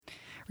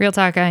Real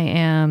talk, I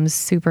am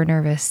super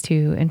nervous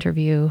to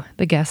interview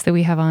the guest that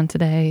we have on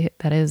today.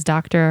 That is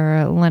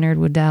Dr. Leonard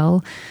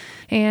Woodell.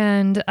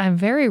 And I'm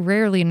very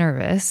rarely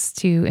nervous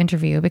to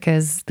interview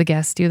because the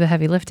guests do the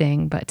heavy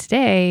lifting. But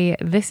today,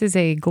 this is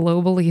a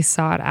globally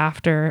sought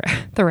after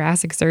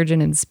thoracic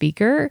surgeon and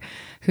speaker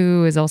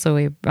who is also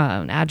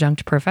an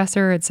adjunct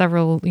professor at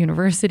several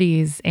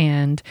universities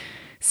and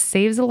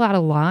saves a lot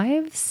of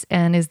lives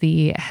and is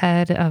the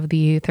head of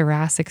the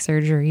thoracic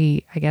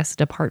surgery,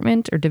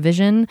 department or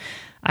division.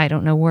 I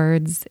don't know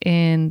words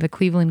in the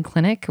Cleveland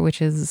Clinic, which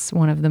is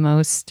one of the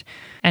most,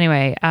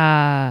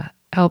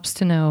 helps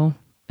to know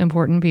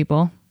important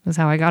people is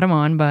how I got him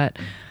on, but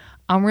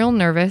I'm real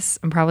nervous.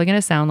 I'm probably going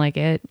to sound like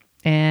it.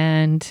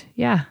 And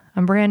yeah,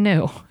 I'm brand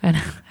new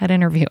at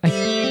interviewing.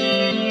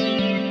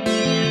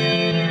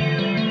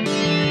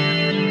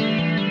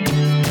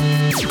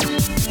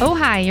 Oh,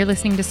 hi, you're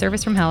listening to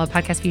Service from Hell, a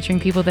podcast featuring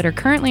people that are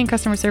currently in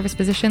customer service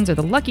positions or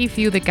the lucky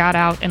few that got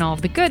out and all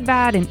of the good,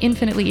 bad, and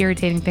infinitely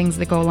irritating things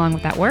that go along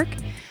with that work.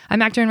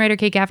 I'm actor and writer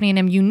Kate Gaffney, and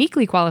I'm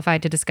uniquely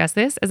qualified to discuss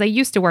this as I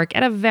used to work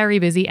at a very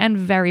busy and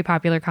very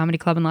popular comedy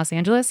club in Los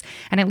Angeles,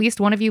 and at least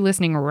one of you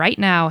listening right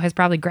now has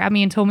probably grabbed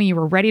me and told me you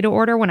were ready to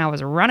order when I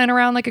was running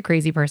around like a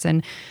crazy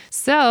person.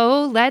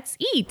 So let's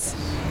eat.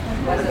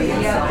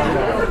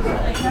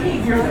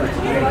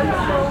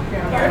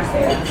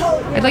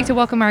 I'd like to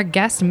welcome our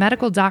guest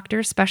medical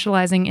doctor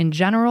specializing in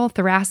general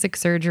thoracic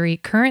surgery,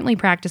 currently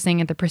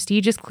practicing at the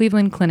prestigious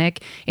Cleveland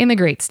Clinic in the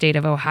great state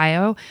of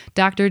Ohio,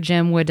 Dr.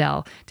 Jim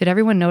Woodell. Did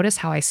everyone notice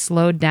how I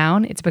slowed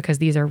down? It's because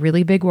these are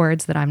really big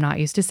words that I'm not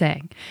used to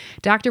saying.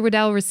 Dr.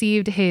 Woodell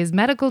received his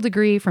medical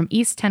degree from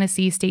East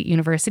Tennessee State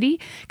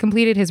University,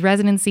 completed his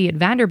residency at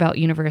Vanderbilt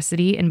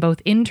University in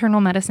both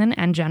internal medicine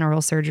and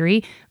general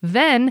surgery,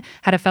 then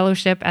had a fellowship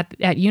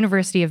at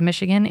University of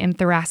Michigan in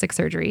thoracic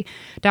surgery.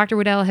 Dr.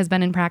 Woodell has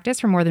been in practice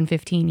for more than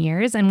 15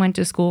 years and went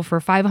to school for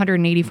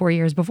 584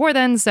 years before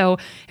then, so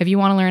if you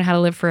want to learn how to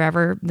live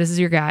forever, this is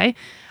your guy.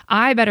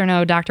 I better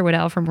know Dr.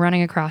 Woodell from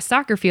running across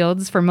soccer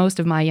fields for most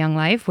of my young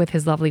life with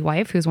his lovely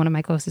wife, who's one of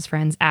my closest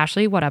friends,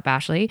 Ashley. What up,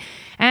 Ashley?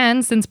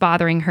 And since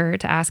bothering her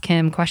to ask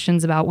him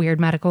questions about weird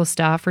medical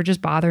stuff or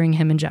just bothering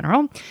him in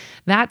general.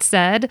 That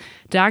said,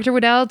 Dr.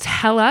 Woodell,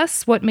 tell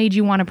us what made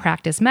you want to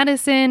practice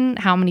medicine,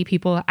 how many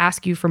people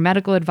ask you for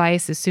medical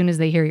advice as soon as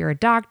they hear you're a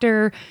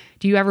doctor.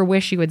 Do you ever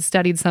wish you had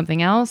studied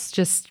something else?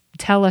 Just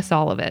tell us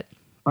all of it.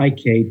 Hi,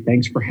 Kate.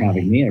 Thanks for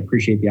having me. I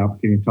appreciate the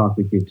opportunity to talk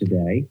with you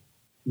today.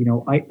 You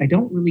know, I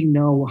don't really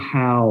know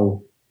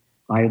how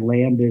I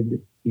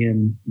landed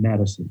in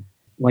medicine.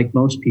 Like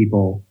most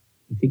people,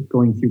 I think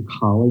going through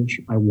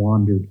college, I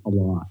wandered a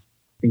lot,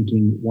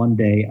 thinking one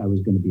day I was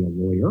going to be a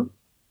lawyer,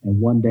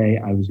 and one day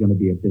I was going to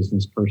be a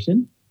business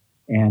person,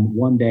 and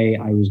one day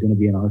I was going to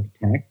be an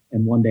architect,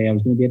 and one day I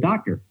was going to be a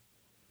doctor.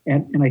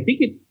 And I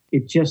think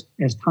it just,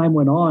 as time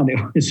went on, it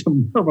was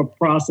more of a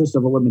process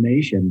of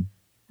elimination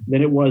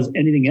than it was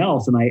anything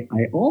else. And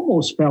I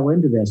almost fell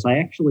into this. I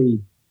actually,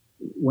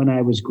 when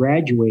I was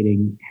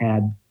graduating,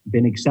 had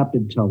been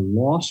accepted to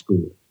law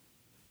school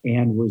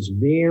and was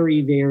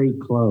very, very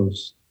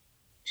close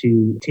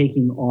to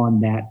taking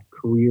on that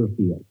career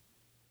field.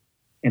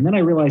 And then I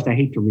realized I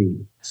hate to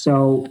read.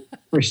 So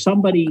for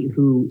somebody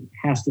who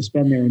has to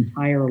spend their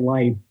entire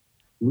life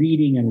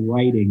reading and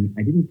writing,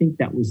 I didn't think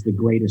that was the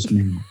greatest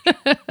match.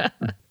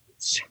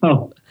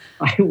 So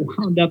I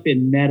wound up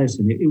in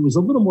medicine. It was a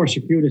little more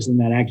circuitous than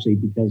that, actually,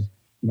 because,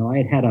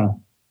 I had a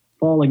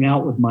falling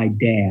out with my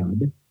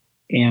dad.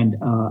 And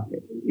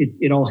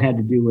it all had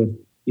to do with,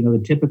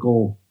 the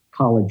typical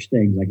college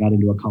things. I got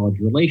into a college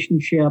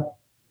relationship,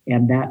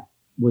 and that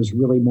was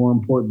really more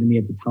important to me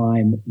at the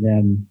time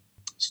than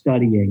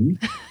studying,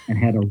 and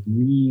had a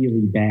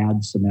really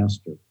bad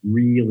semester,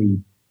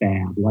 really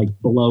bad, like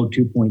below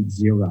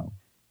 2.0.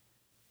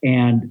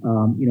 And,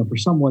 for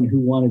someone who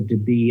wanted to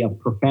be a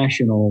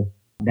professional,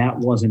 that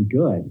wasn't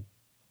good.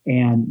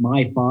 And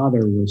my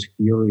father was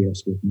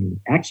furious with me,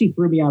 actually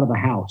threw me out of the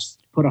house,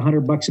 put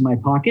 $100 in my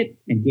pocket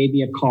and gave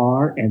me a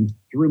car and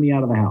threw me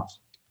out of the house.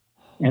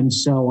 And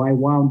so I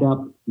wound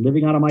up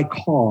living out of my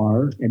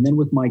car and then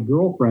with my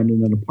girlfriend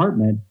in an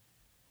apartment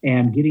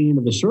and getting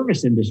into the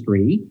service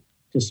industry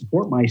to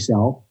support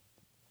myself,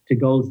 to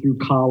go through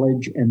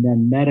college and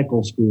then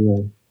medical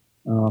school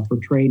for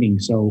training.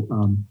 So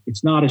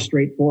it's not as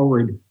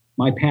straightforward.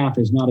 My path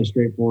is not as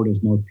straightforward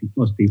as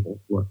most people's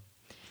work.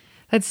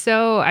 That's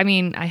so,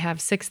 I have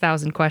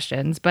 6,000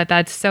 questions, but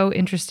that's so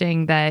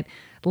interesting that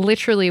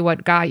literally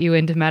what got you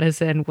into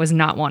medicine was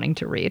not wanting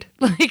to read.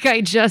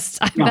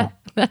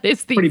 That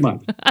is pretty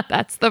much.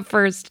 That's the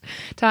first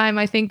time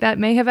I think that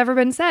may have ever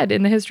been said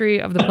in the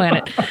history of the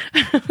planet.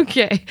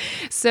 Okay.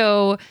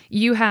 So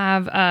you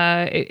have,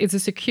 it's a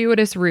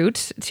circuitous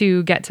route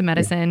to get to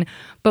medicine,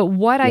 but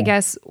what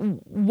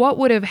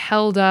would have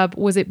held up?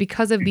 Was it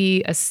because of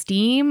the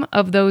esteem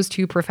of those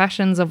two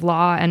professions of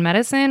law and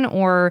medicine,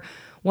 or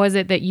was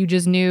it that you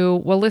just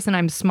knew, well, listen,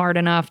 I'm smart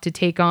enough to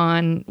take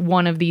on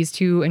one of these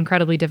two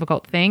incredibly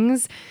difficult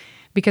things?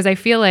 Because I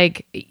feel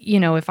like,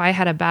 if I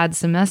had a bad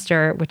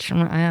semester, which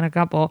I had a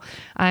couple,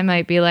 I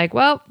might be like,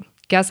 well,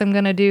 guess I'm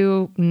going to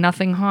do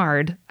nothing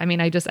hard. I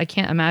mean, I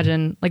can't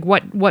imagine, like,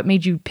 what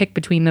made you pick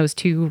between those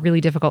two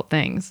really difficult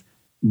things?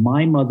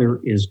 My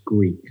mother is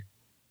Greek.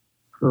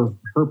 Her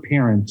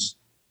parents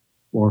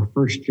were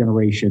first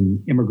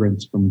generation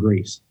immigrants from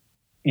Greece.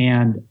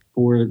 And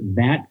for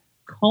that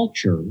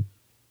culture,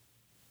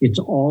 it's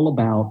all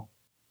about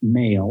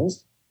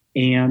males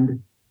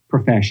and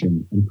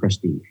profession and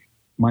prestige.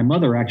 My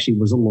mother actually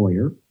was a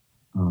lawyer.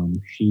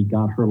 She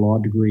got her law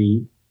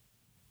degree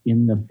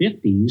in the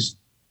 50s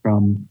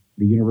from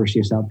the University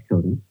of South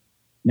Dakota.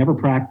 Never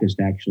practiced,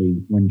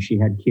 actually. When she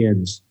had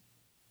kids,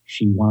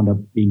 she wound up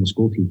being a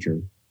school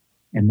teacher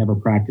and never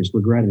practiced,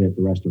 regretted it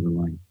the rest of her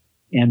life.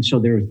 And so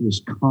there's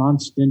this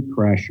constant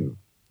pressure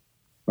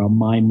from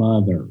my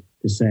mother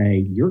to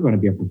say, you're going to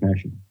be a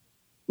professional.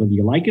 Whether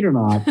you like it or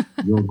not,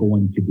 you're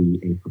going to be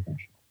a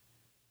professional.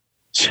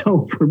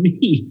 So for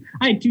me,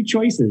 I had two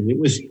choices. It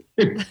was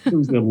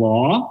the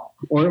law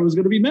or it was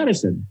going to be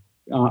medicine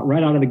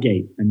right out of the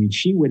gate. I mean,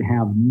 she would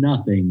have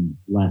nothing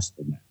less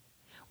than that.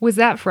 Was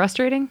that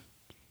frustrating?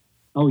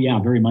 Oh, yeah,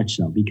 very much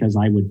so. Because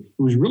it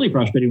was really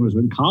frustrating when I was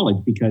in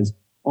college because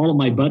all of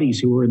my buddies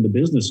who were in the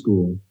business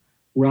school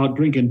were out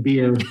drinking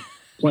beer,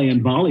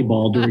 playing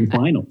volleyball during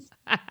finals.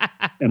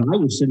 And I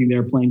was sitting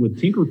there playing with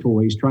Tinker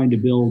Toys, trying to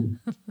build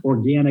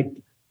organic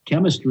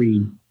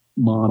chemistry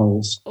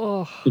models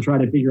to try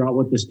to figure out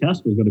what this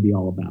test was going to be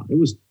all about. It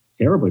was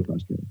terribly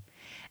frustrating.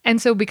 And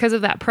so because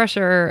of that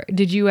pressure,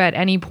 did you at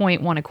any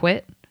point want to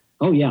quit?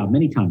 Oh, yeah,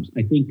 many times.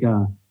 I think,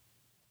 there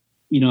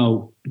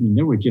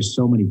were just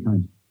so many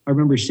times. I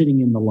remember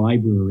sitting in the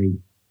library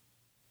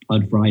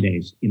on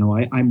Fridays.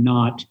 I'm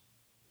not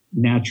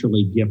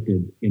naturally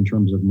gifted in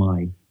terms of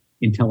my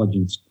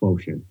intelligence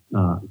quotient.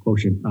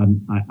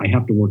 I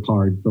have to work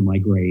hard for my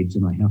grades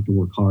and I have to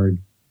work hard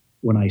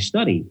when I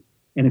study.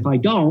 And if I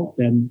don't,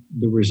 then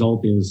the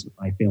result is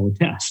I fail a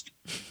test.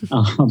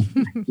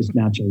 Just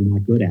naturally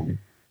not good at it.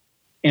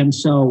 And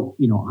so,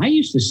 I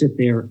used to sit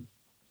there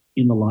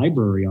in the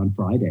library on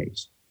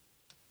Fridays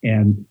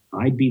and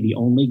I'd be the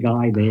only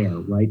guy there,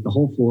 right? The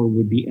whole floor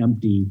would be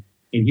empty.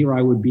 And here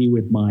I would be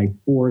with my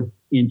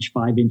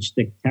 5-inch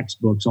thick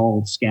textbooks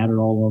all scattered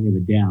all over the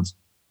desk.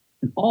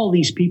 And all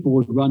these people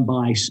would run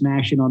by,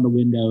 smashing on the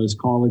windows,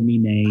 calling me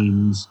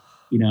names.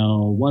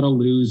 What a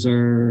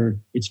loser.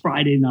 It's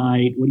Friday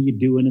night. What are you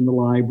doing in the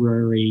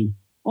library?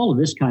 All of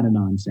this kind of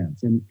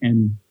nonsense.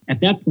 And at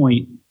that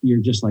point,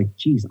 you're just like,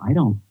 geez,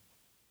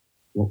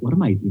 what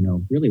am I,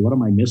 really, what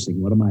am I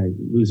missing? What am I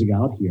losing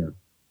out here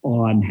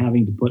on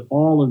having to put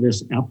all of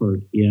this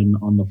effort in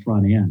on the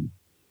front end?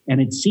 And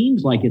it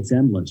seems like it's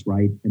endless,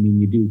 right? I mean,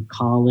 you do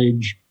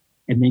college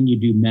and then you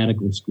do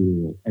medical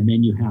school and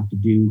then you have to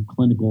do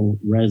clinical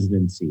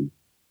residency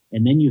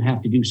and then you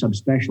have to do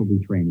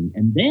subspecialty training.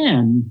 And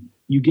then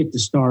you get to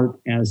start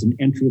as an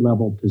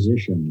entry-level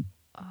position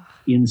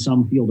in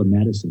some field of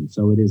medicine.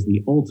 So it is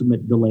the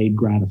ultimate delayed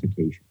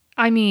gratification.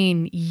 I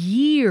mean,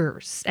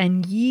 years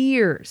and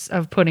years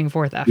of putting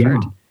forth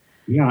effort.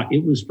 Yeah.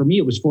 For me,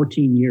 it was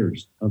 14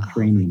 years of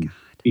training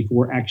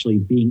before actually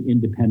being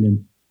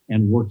independent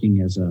and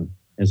working as a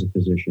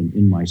physician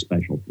in my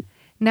specialty.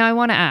 Now I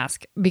want to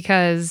ask,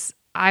 because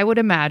I would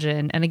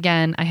imagine, and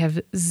again, I have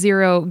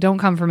zero, don't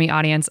come for me,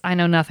 audience. I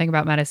know nothing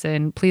about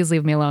medicine. Please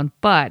leave me alone.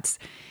 But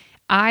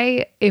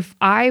if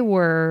I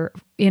were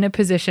in a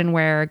position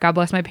where, God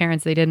bless my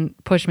parents, they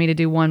didn't push me to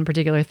do one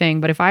particular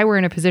thing, but if I were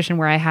in a position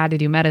where I had to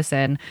do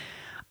medicine,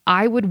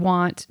 I would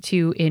want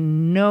to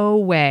in no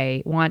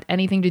way want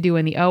anything to do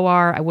in the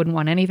OR. I wouldn't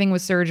want anything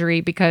with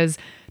surgery, because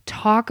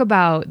talk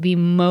about the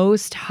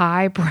most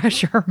high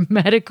pressure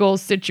medical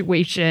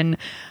situation.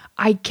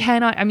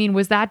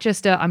 Was that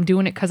just I'm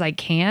doing it because I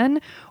can?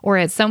 Or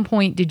at some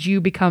point, did you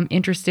become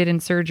interested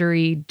in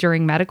surgery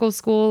during medical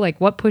school?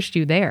 Like, what pushed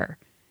you there?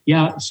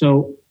 Yeah,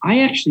 so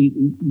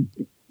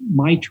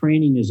my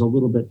training is a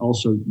little bit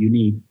also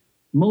unique.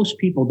 Most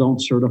people don't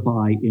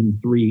certify in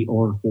 3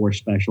 or 4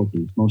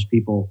 specialties. Most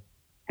people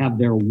have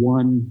their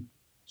one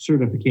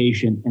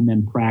certification and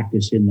then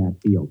practice in that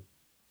field.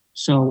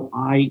 So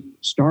I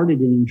started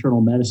in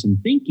internal medicine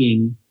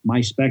thinking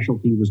my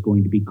specialty was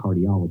going to be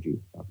cardiology.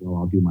 I thought,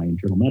 well, I'll do my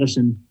internal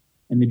medicine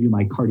and then do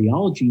my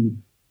cardiology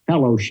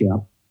fellowship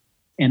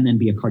and then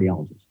be a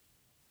cardiologist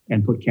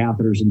and put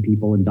catheters in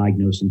people and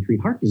diagnose and treat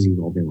heart disease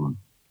all day long.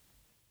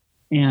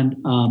 And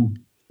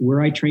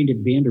where I trained at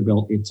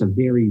Vanderbilt, it's a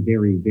very,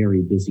 very,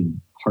 very busy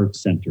heart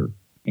center.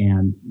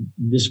 And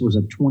this was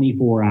a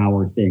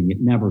 24-hour thing.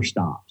 It never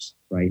stops,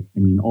 right? I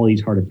mean, all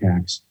these heart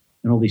attacks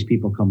and all these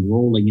people come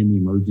rolling in the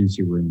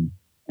emergency room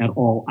at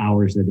all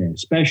hours of the day,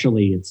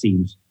 especially, it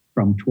seems,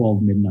 from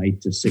 12 midnight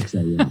to 6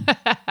 a.m.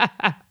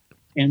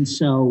 And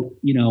so,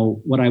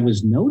 what I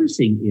was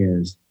noticing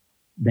is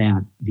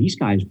that these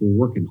guys were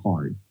working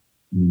hard.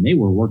 I mean, they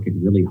were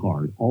working really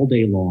hard all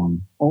day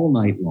long, all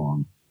night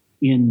long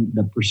in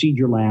the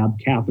procedure lab,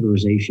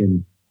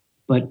 catheterization.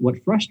 But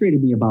what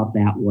frustrated me about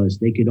that was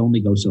they could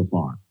only go so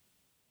far.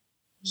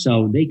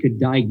 So they could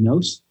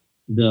diagnose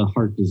the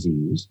heart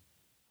disease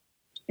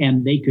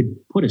and they could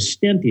put a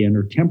stent in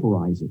or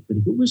temporize it. But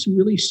if it was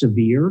really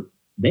severe,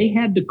 they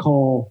had to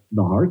call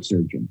the heart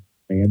surgeon.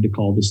 They had to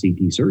call the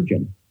CT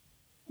surgeon.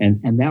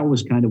 And that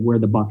was kind of where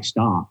the buck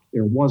stopped.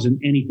 There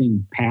wasn't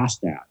anything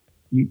past that.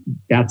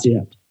 That's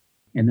it.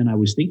 And then I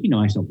was thinking to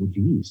myself, well,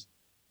 geez,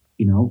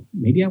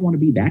 maybe I want to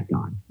be that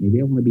guy. Maybe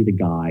I want to be the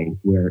guy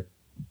where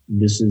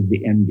this is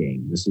the end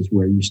game. This is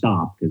where you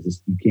stop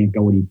because you can't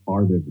go any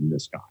farther than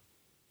this guy.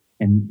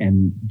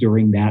 And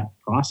during that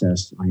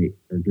process,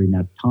 during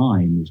that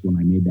time is when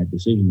I made that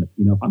decision that,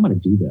 if I'm going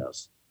to do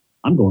this,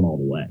 I'm going all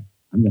the way.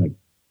 I'm going to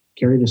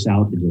carry this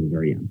out until the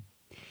very end.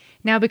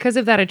 Now, because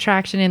of that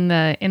attraction in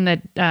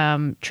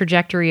the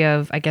trajectory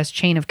of, I guess,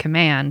 chain of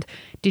command,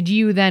 did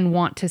you then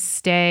want to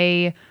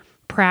stay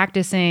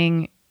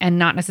practicing and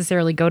not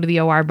necessarily go to the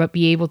OR, but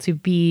be able to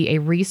be a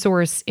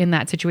resource in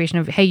that situation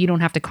of, hey, you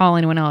don't have to call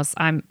anyone else.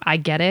 I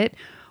get it.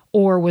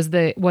 Or was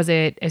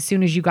it as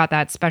soon as you got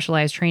that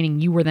specialized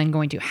training, you were then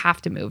going to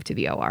have to move to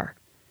the OR?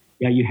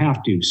 Yeah, you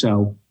have to.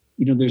 So,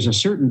 there's a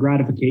certain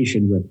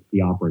gratification with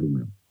the operating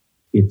room.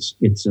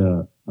 It's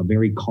a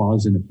very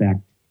cause and effect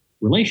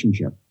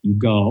relationship. You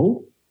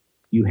go,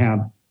 you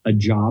have a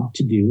job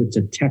to do. It's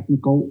a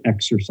technical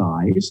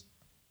exercise.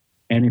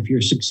 And if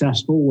you're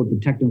successful with the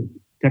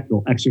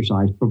technical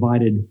exercise,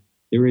 provided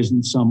there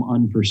isn't some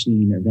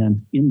unforeseen event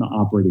in the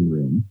operating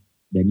room,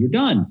 then you're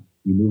done.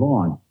 You move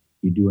on.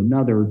 You do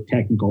another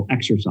technical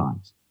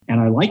exercise. And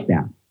I like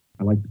that.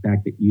 I like the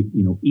fact that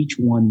each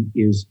one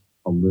is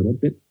a little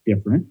bit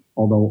different,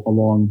 although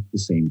along the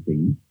same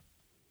theme,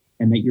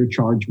 and that you're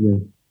charged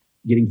with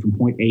getting from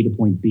point A to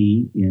point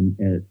B in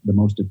the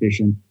most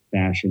efficient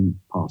fashion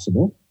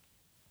possible.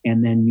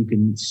 And then you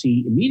can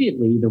see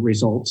immediately the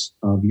results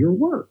of your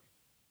work.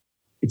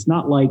 It's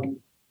not like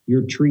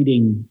you're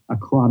treating a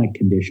chronic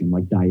condition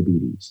like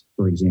diabetes,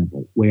 for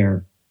example,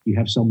 where you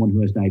have someone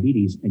who has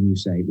diabetes and you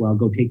say, well,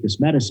 go take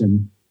this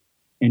medicine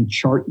and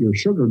chart your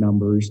sugar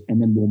numbers,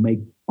 and then we'll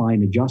make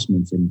fine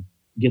adjustments and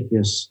get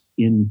this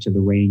into the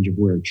range of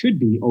where it should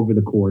be over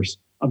the course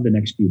of the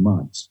next few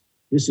months.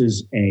 This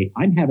is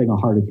I'm having a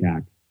heart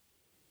attack.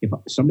 If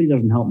somebody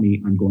doesn't help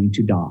me, I'm going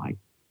to die.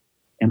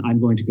 And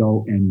I'm going to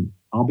go and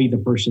I'll be the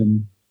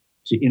person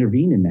to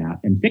intervene in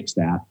that and fix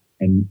that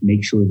and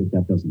make sure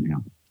that doesn't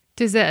happen.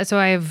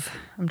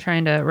 I'm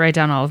trying to write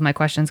down all of my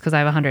questions because I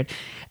have 100.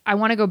 I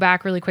want to go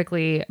back really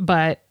quickly,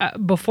 but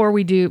before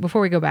we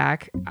go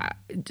back,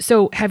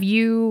 so have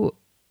you,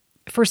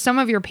 for some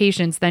of your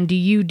patients, then do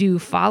you do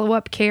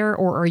follow-up care,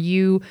 or are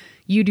you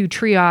do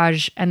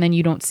triage and then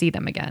you don't see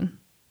them again?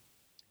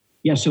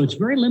 Yeah, so it's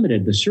very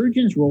limited. The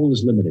surgeon's role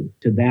is limited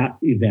to that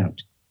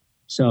event.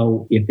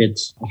 So if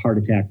it's a heart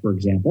attack, for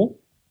example,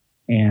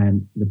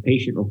 and the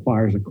patient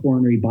requires a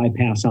coronary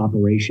bypass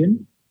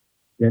operation,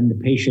 then the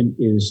patient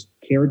is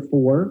cared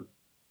for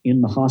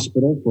in the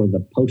hospital for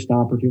the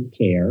postoperative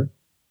care.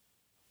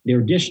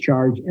 They're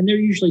discharged, and they're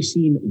usually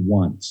seen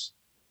once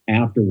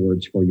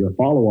afterwards for your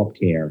follow-up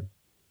care.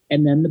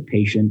 And then the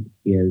patient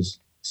is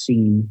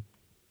seen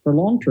for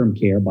long-term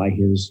care by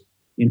his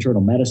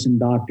internal medicine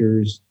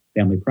doctors,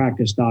 family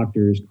practice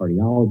doctors,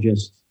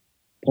 cardiologists,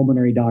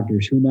 pulmonary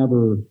doctors,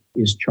 whomever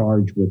is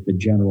charged with the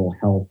general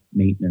health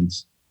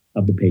maintenance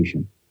of the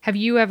patient. Have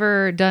you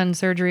ever done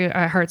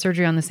heart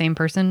surgery on the same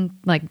person,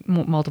 like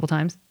multiple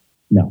times?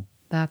 No.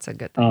 That's a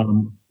good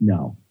thing.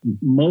 No.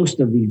 Most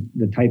of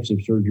the types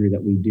of surgery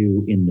that we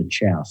do in the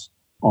chest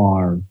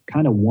are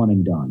kind of one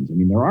and dones. I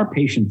mean, there are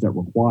patients that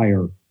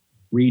require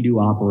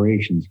redo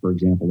operations, for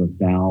example, if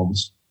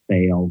valves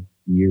fail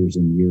years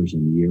and years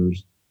and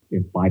years,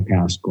 if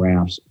bypass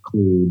grafts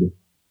occlude,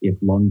 if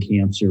lung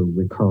cancer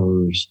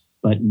recurs.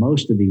 But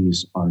most of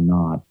these are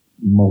not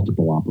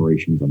multiple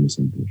operations on the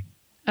same patient.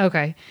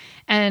 Okay.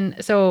 And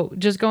so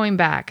just going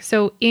back,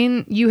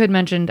 you had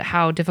mentioned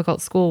how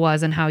difficult school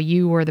was and how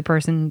you were the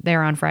person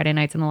there on Friday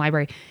nights in the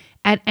library.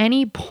 At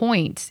any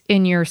point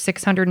in your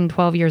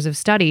 612 years of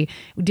study,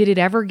 did it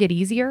ever get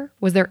easier?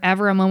 Was there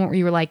ever a moment where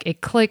you were like,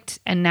 it clicked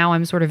and now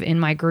I'm sort of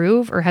in my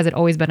groove, or has it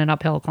always been an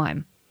uphill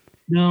climb?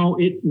 No,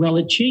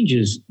 it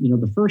changes.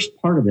 The first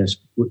part of this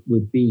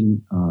with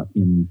being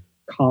in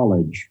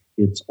college,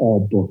 it's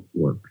all book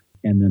work.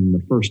 And then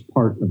the first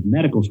part of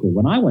medical school,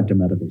 when I went to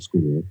medical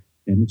school,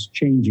 and it's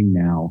changing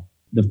now,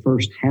 the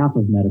first half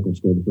of medical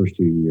school, the first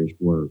 2 years,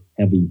 were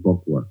heavy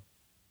book work.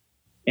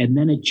 And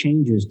then it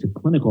changes to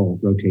clinical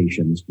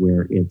rotations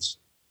where it's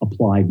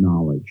applied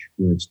knowledge,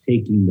 where it's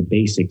taking the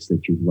basics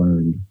that you've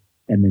learned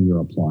and then you're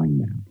applying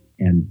that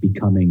and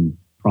becoming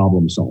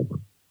problem solver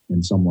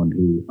and someone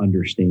who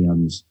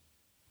understands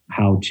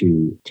how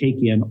to take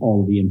in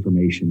all of the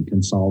information,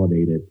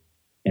 consolidate it,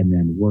 and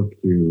then work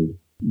through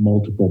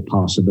multiple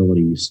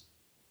possibilities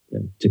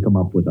to come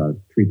up with a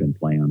treatment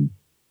plan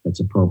that's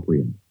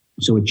appropriate.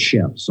 So it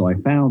shifts. So I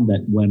found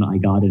that when I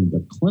got into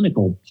the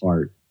clinical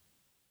part,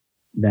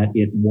 that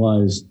it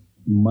was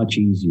much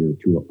easier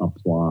to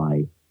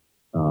apply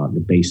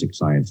the basic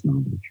science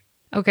knowledge.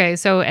 Okay.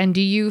 So, and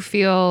do you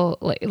feel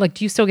like,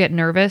 do you still get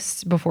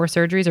nervous before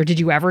surgeries, or did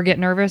you ever get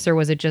nervous, or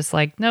was it just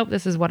like, nope,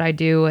 this is what I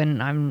do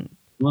and I'm...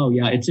 Well,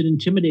 yeah, it's an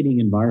intimidating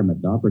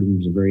environment. The operating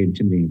room is a very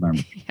intimidating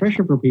environment.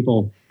 Especially for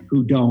people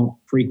who don't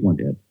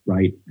frequent it,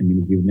 right? I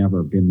mean, if you've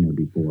never been there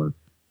before,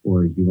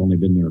 or if you've only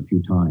been there a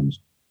few times,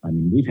 I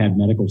mean, we've had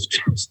medical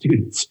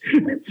students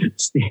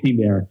standing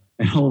there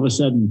and all of a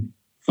sudden,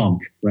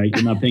 thunk, right?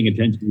 You're not paying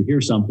attention, you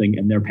hear something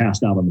and they're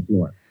passed out on the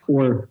floor.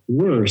 Or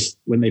worse,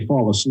 when they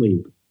fall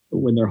asleep,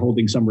 when they're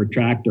holding some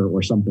retractor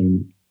or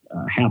something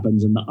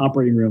happens in the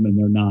operating room and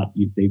they're not,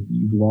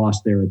 you've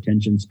lost their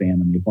attention span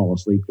and they fall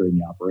asleep during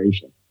the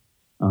operation.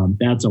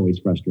 That's always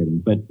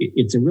frustrating, but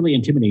it's a really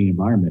intimidating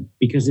environment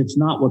because it's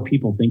not what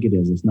people think it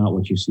is. It's not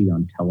what you see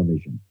on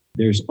television.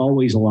 There's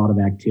always a lot of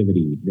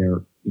activity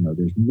there.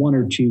 There's 1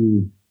 or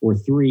 2 or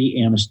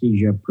 3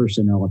 anesthesia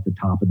personnel at the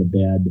top of the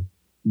bed,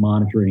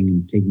 monitoring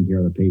and taking care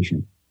of the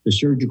patient. The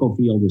surgical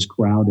field is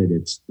crowded.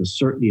 It's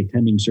the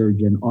attending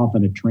surgeon,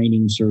 often a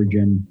training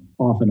surgeon,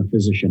 often a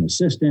physician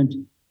assistant,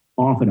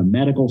 often a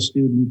medical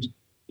student,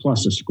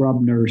 plus a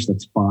scrub nurse.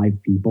 That's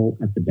 5 people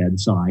at the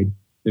bedside.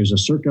 There's a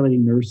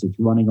circulating nurse that's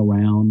running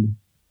around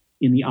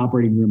in the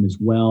operating room as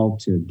well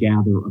to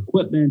gather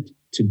equipment,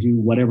 to do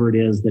whatever it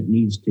is that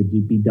needs to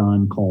be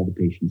done, call the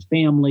patient's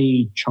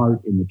family,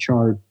 chart in the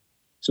chart.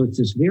 So it's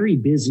this very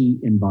busy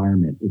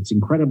environment. It's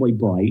incredibly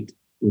bright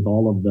with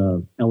all of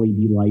the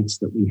LED lights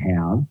that we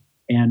have.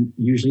 And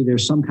usually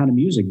there's some kind of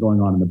music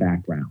going on in the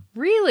background.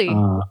 Really?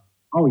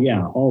 Oh,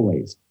 yeah,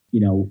 always.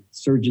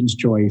 Surgeon's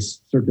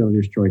choice,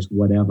 circulator's choice,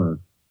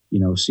 whatever,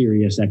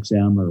 Sirius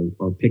XM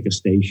or pick a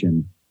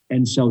station.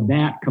 And so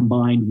that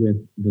combined with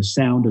the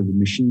sound of the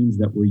machines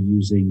that we're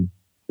using,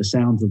 the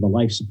sounds of the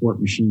life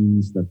support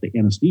machines that the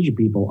anesthesia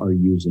people are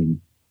using,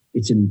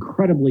 it's an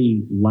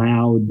incredibly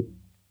loud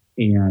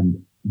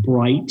and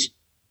bright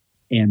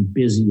and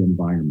busy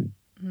environment.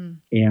 Mm.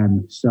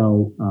 And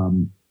so,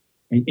 and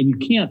you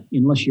can't,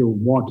 unless you're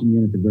walking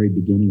in at the very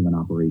beginning of an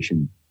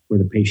operation where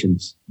the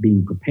patient's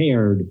being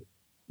prepared,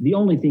 the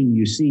only thing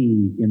you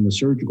see in the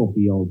surgical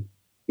field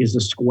is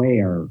a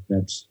square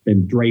that's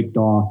been draped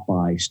off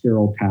by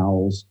sterile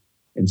towels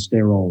and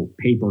sterile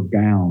paper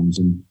gowns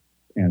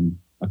and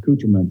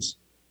accoutrements.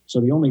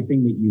 So the only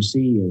thing that you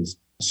see is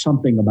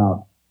something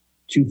about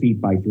 2 feet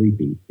by 3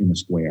 feet in a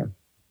square.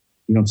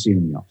 You don't see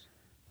anything else.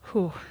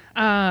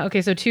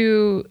 Okay,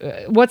 so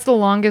what's the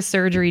longest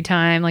surgery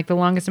time, like the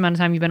longest amount of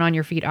time you've been on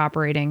your feet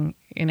operating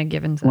in a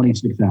given setting?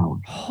 26 hours.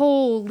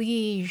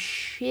 Holy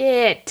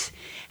shit.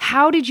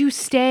 How did you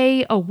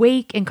stay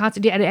awake and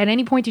concentrate? At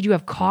any point, did you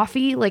have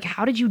coffee? Like,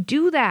 how did you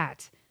do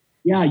that?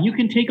 Yeah, you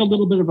can take a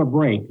little bit of a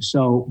break.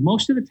 So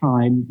most of the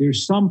time,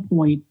 there's some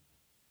point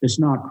that's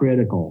not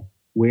critical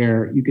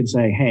where you can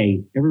say,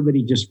 hey,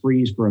 everybody just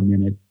freeze for a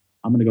minute.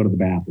 I'm going to go to the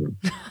bathroom.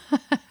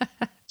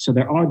 So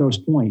there are those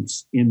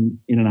points in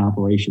an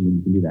operation when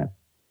you can do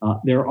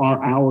that. There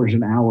are hours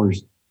and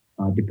hours,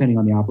 depending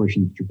on the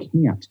operation, that you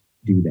can't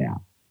do that.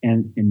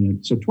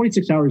 And so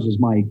 26 hours is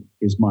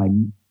my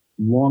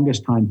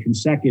longest time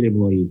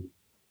consecutively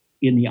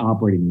in the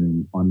operating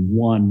room on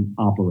one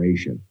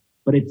operation.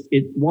 But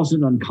it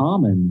wasn't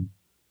uncommon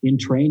in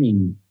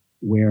training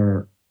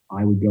where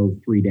I would go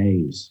 3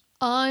 days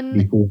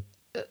before.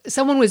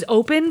 Someone was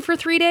open for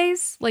 3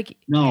 days?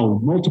 No,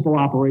 multiple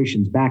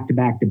operations back to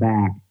back to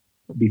back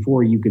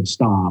before you could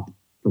stop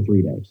for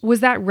 3 days. Was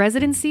that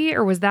residency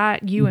or was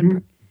that you?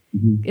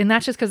 Mm-hmm. And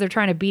that's just because they're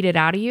trying to beat it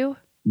out of you?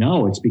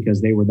 No, it's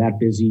because they were that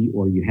busy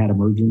or you had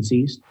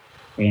emergencies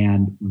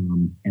and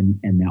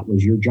that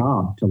was your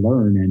job to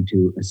learn and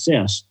to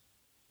assist.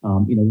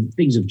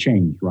 Things have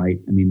changed, right?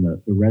 I mean,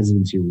 the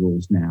residency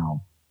rules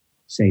now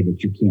say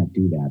that you can't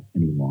do that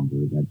any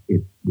longer, that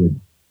it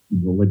would,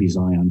 the Libby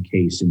Zion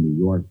case in New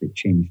York that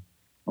changed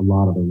a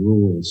lot of the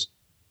rules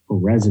for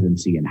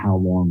residency and how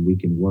long we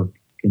can work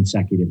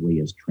consecutively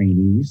as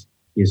trainees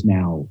is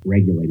now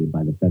regulated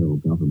by the federal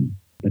government.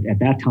 But at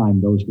that time,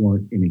 those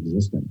weren't in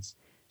existence.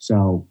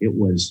 So it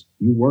was,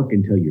 you work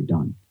until you're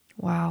done.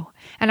 Wow.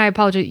 And I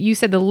apologize. You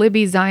said the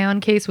Libby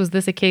Zion case. Was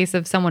this a case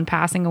of someone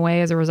passing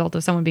away as a result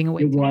of someone being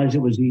awake? It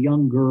was a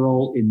young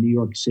girl in New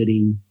York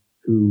City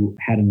who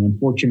had an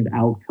unfortunate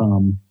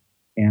outcome,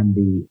 and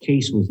the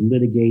case was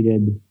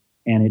litigated,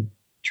 and it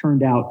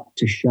turned out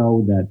to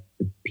show that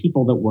the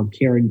people that were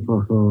caring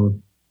for her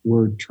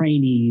were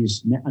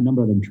trainees, a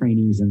number of them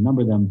trainees, and a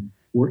number of them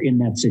were in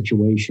that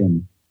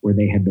situation where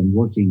they had been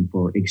working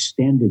for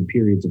extended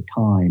periods of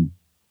time.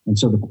 And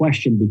so the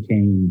question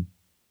became,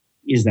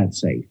 is that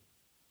safe?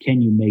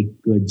 Can you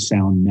make good,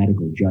 sound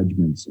medical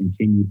judgments? And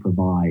can you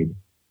provide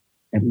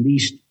at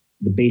least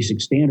the basic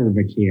standard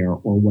of care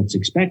or what's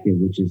expected,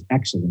 which is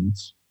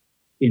excellence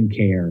in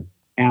care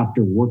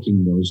after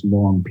working those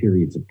long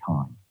periods of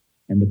time?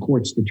 And the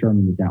courts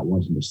determined that that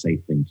wasn't a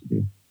safe thing to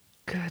do.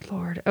 Good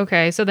Lord.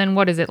 Okay. So then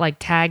what is it, like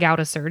tag out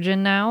a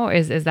surgeon now?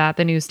 Is that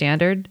the new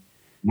standard?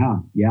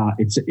 Yeah.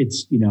 It's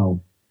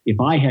if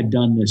I had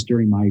done this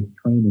during my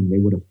training, they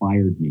would have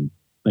fired me.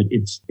 But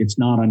it's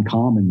not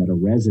uncommon that a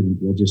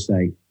resident will just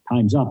say,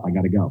 time's up, I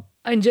got to go.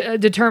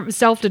 And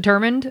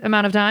self-determined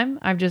amount of time?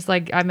 I've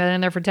been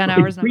in there for 10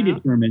 hours. It's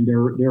predetermined.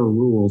 There are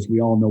rules.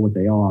 We all know what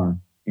they are.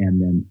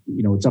 And then,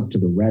 it's up to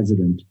the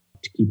resident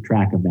to keep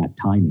track of that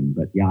timing.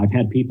 But yeah, I've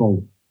had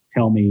people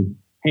tell me,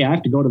 hey, I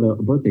have to go to the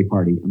birthday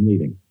party. I'm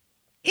leaving.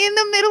 In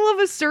the middle of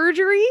a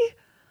surgery?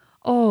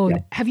 Oh,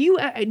 Yeah.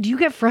 do you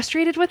get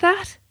frustrated with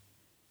that?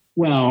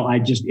 Well,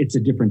 it's a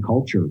different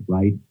culture,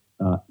 right?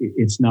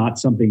 It's not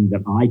something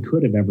that I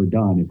could have ever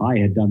done. If I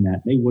had done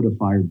that, they would have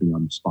fired me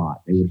on the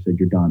spot. They would have said,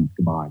 "You're done,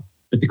 goodbye."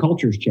 But the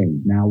culture's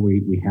changed. Now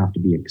we have to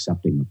be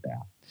accepting of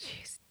that.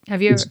 Jeez.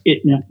 Have you?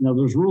 Now,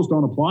 those rules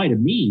don't apply to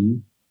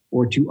me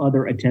or to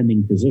other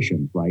attending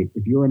physicians, right?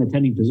 If you're an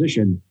attending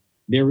physician,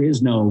 there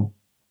is no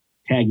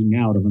tagging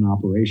out of an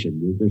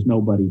operation. There's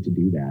nobody to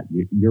do that.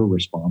 You're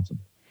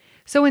responsible.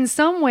 So in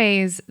some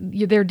ways,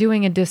 they're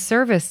doing a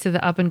disservice to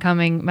the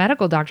up-and-coming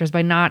medical doctors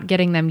by not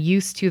getting them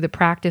used to the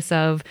practice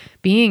of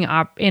being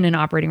in an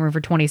operating room for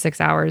 26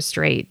 hours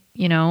straight.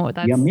 Yeah,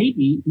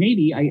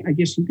 maybe. I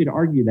guess you could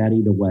argue that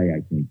either way,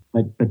 I think.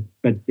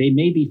 But they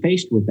may be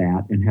faced with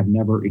that and have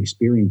never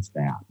experienced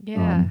that.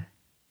 Yeah.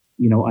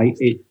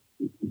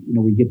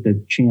 We get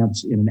the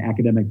chance in an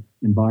academic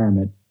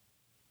environment,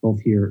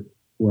 both here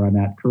where I'm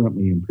at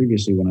currently and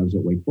previously when I was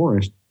at Wake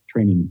Forest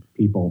training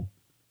people.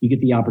 You get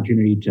the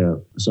opportunity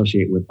to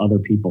associate with other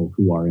people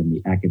who are in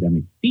the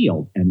academic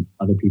field and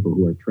other people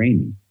who are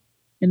training.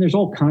 And there's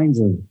all kinds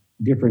of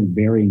different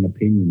varying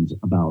opinions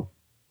about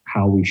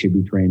how we should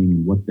be training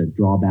and what the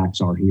drawbacks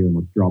are here and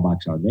what the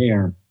drawbacks are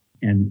there.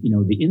 And,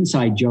 the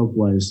inside joke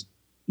was,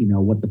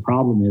 what the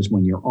problem is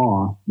when you're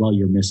off, well,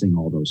 you're missing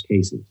all those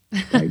cases.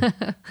 Right?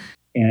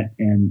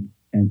 and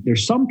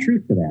there's some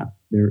truth to that.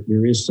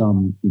 There is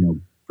some,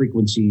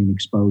 frequency and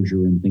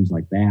exposure and things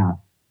like that.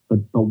 But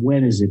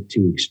when is it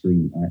too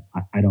extreme?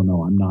 I don't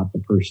know. I'm not the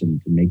person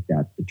to make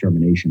that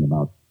determination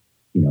about,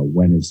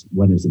 when is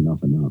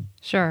enough enough.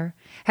 Sure.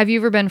 Have you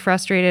ever been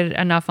frustrated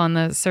enough on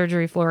the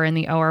surgery floor in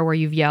the OR where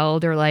you've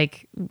yelled or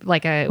like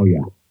a? Oh yeah.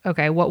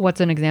 Okay.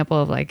 What's an example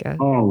of like a?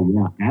 Oh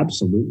yeah,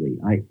 absolutely.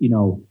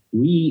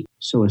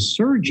 So a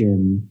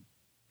surgeon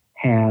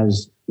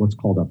has what's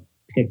called a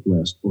pick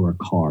list or a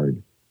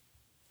card,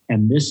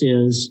 and this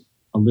is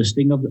a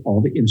listing of all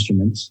the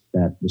instruments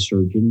that the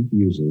surgeon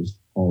uses,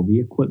 all the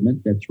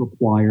equipment that's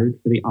required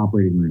for the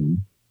operating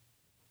room,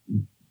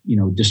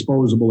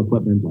 disposable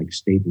equipment like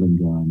stapling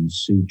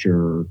guns,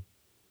 suture,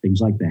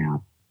 things like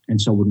that. And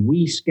so when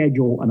we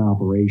schedule an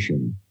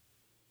operation,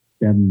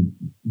 then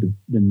the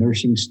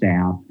nursing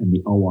staff and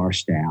the OR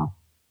staff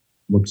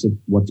looks at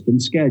what's been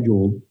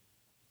scheduled,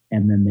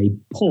 and then they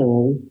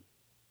pull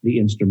the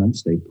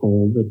instruments, they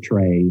pull the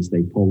trays,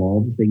 they pull all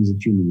the things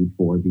that you need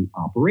for the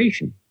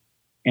operation.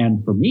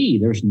 And for me,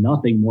 there's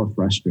nothing more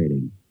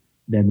frustrating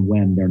than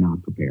when they're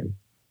not prepared.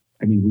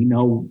 I mean, we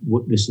know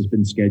what this has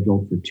been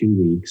scheduled for 2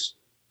 weeks.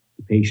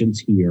 The patient's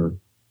here,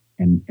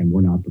 and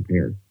we're not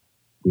prepared.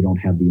 We don't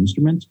have the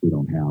instruments. We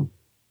don't have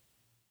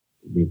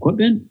the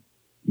equipment.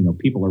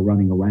 People are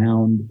running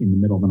around in the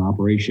middle of an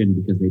operation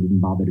because they didn't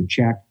bother to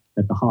check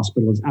that the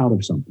hospital is out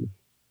of something.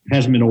 It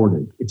hasn't been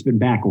ordered. It's been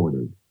back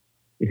ordered.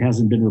 It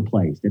hasn't been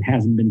replaced. It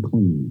hasn't been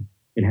cleaned.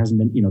 It hasn't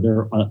been,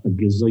 there are a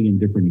gazillion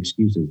different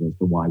excuses as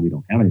to why we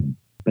don't have anything.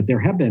 But there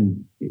have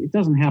been, it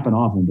doesn't happen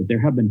often, but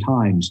there have been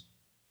times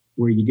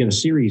where you get a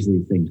series of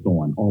these things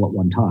going all at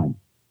one time.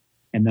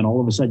 And then all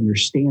of a sudden you're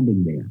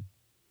standing there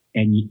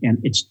and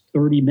it's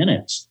 30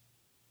 minutes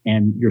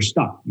and you're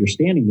stuck. You're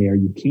standing there.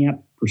 You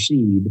can't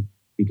proceed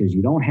because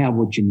you don't have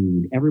what you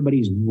need.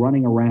 Everybody's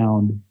running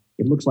around.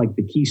 It looks like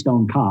the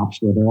Keystone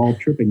Cops where they're all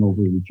tripping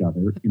over each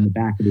other in the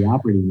back of the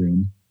operating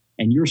room.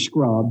 And you're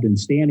scrubbed and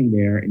standing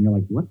there and you're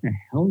like, what the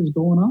hell is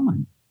going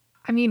on?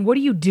 I mean, what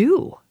do you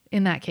do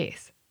in that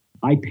case?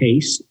 I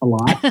pace a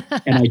lot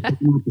and I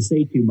don't want to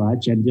say too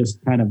much and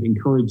just kind of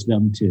encourage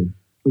them to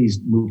please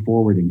move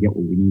forward and get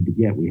what we need to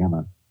get. We have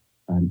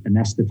an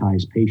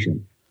anesthetized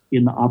patient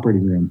in the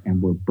operating room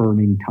and we're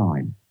burning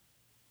time.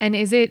 And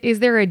is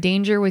there a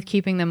danger with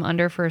keeping them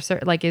under for a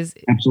certain,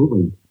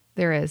 Absolutely.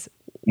 There is.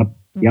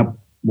 Yep.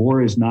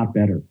 More is not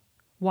better.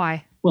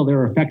 Why? Well, there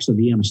are effects of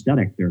the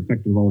anesthetic. There are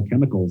effects of all the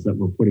chemicals that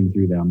we're putting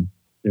through them.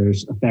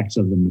 There's effects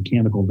of the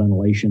mechanical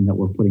ventilation that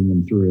we're putting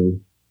them through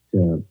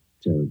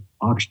to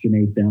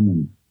oxygenate them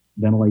and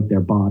ventilate their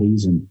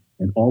bodies. And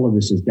all of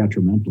this is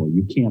detrimental.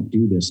 You can't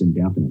do this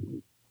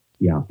indefinitely.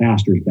 Yeah,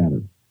 faster is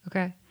better.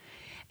 Okay.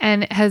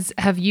 And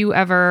have you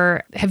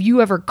ever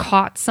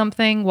caught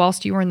something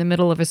whilst you were in the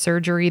middle of a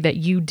surgery that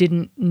you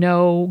didn't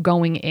know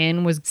going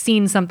in, was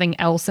seeing something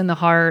else in the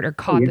heart or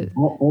caught it?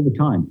 All the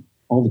time.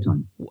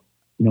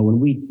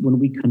 When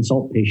we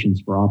consult patients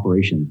for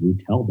operations,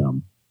 we tell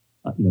them,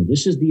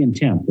 this is the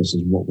intent. This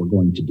is what we're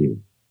going to do.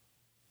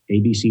 A,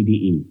 B, C, D,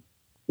 E.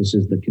 This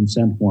is the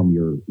consent form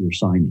you're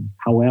signing.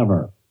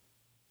 However,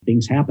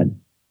 things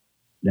happen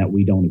that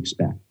we don't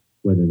expect,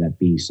 whether that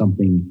be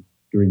something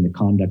during the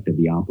conduct of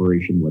the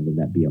operation, whether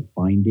that be a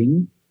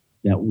finding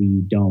that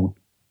we don't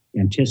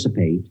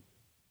anticipate.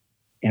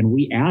 And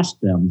we ask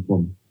them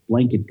for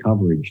blanket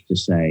coverage to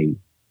say,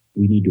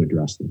 we need to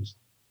address this.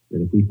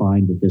 That if we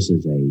find that this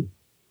is a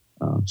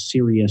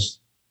serious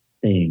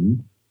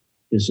thing,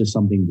 this is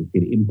something that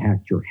could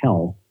impact your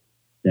health,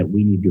 that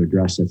we need to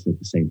address this at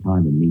the same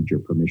time and need your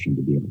permission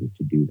to be able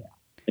to do that.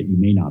 That you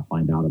may not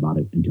find out about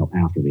it until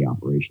after the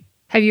operation.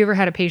 Have you ever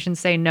had a patient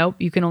say, nope,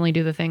 you can only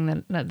do the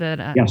thing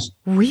that Yes.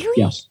 Really?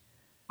 Yes.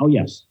 Oh,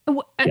 yes.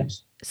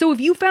 Yes. So if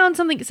you found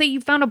something, say you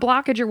found a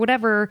blockage or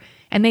whatever,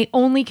 and they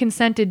only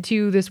consented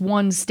to this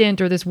one stint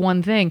or this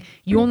one thing,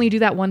 you only do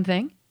that one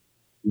thing?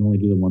 You only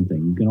do the one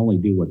thing. You can only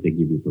do what they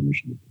give you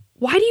permission to do.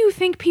 Why do you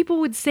think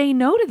people would say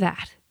no to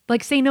that?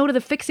 Like say no to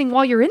the fixing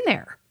while you're in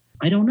there?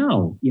 I don't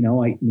know.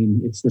 I mean,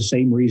 it's the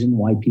same reason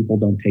why people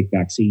don't take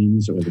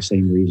vaccines, or the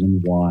same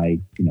reason why,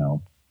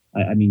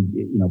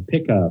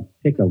 pick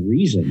a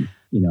reason,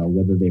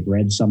 whether they've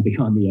read something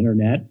on the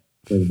internet,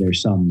 whether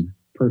there's some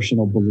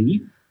personal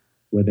belief,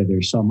 whether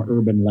there's some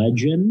urban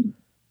legend,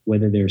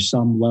 whether there's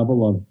some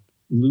level of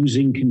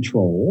losing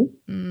control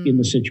in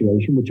the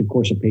situation, which of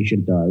course a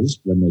patient does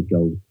when they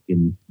go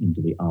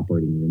into the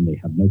operating room. They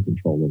have no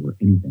control over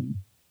anything.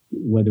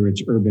 Whether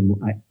it's urban,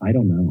 I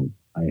don't know.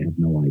 I have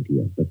no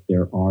idea. But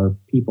there are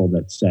people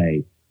that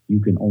say you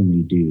can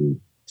only do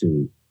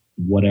to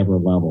whatever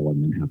level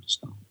and then have to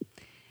stop.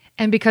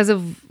 And because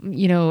of,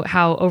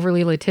 how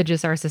overly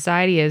litigious our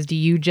society is,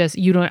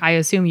 I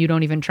assume you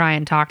don't even try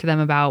and talk to them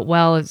about,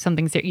 well, if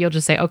something's, you'll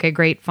just say, okay,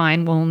 great,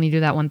 fine, we'll only do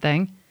that one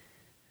thing.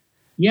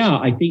 Yeah,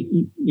 I think,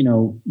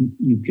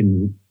 you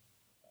can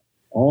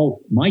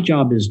my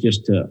job is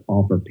just to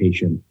offer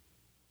patient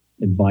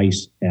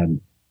advice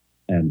and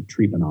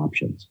treatment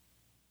options.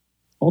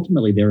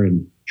 Ultimately, they're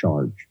in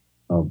charge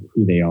of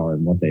who they are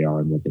and what they are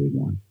and what they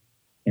want.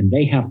 And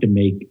they have to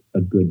make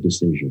a good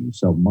decision.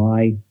 So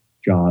my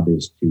job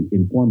is to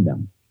inform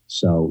them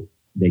so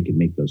they can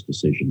make those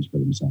decisions for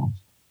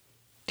themselves.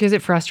 Does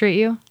it frustrate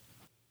you?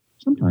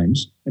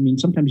 Sometimes.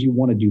 Sometimes you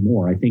want to do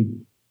more. I think,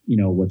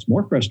 what's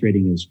more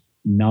frustrating is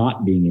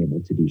not being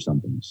able to do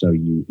something. So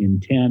you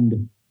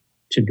intend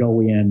to go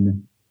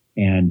in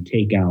and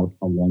take out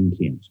a lung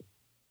cancer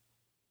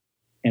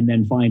and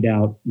then find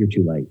out you're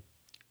too late.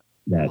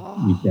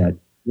 That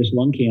this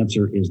lung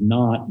cancer is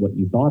not what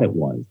you thought it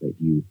was, that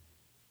you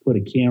put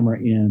a camera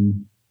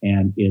in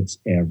and it's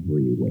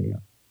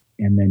everywhere.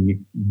 And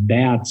then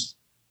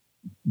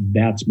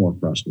that's more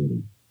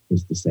frustrating,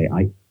 is to say,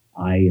 I've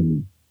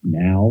been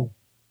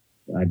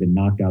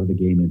knocked out of the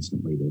game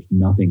instantly. There's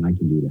nothing I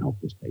can do to help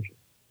this patient.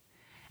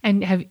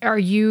 And are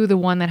you the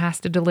one that has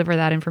to deliver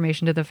that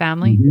information to the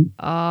family? Mm-hmm.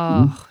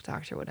 Oh,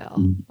 Dr. Waddell.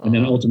 Mm-hmm. And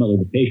then ultimately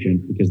the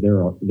patient, because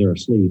they're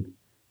asleep,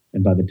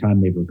 and by the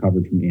time they've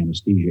recovered from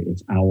anesthesia,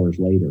 it's hours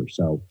later.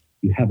 So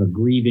you have a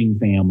grieving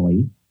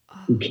family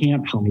who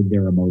can't hide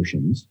their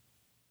emotions.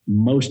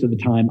 Most of the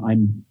time,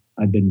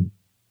 I've been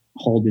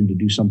hauled in to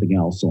do something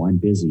else, so I'm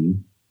busy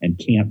and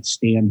can't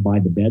stand by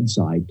the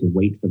bedside to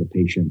wait for the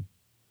patient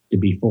to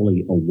be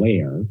fully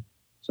aware.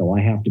 So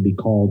I have to be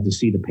called to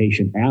see the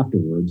patient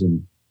afterwards.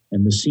 And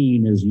the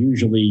scene is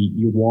usually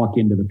you walk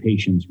into the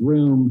patient's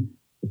room,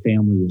 the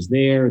family is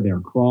there, they're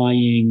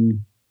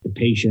crying. The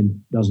patient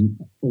doesn't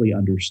fully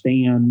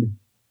understand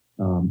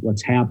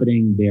what's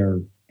happening. They're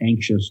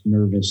anxious,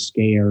 nervous,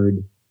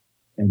 scared.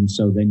 And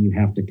so then you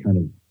have to kind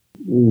of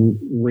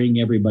ring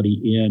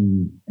everybody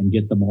in and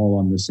get them all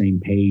on the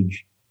same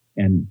page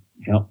and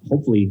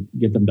hopefully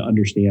get them to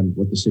understand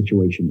what the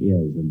situation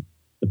is. And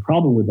the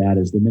problem with that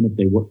is the minute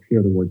they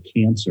hear the word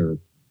cancer,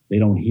 they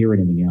don't hear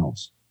anything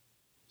else.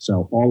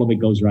 So all of it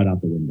goes right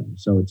out the window.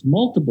 So it's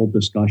multiple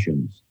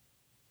discussions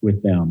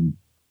with them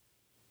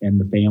and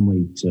the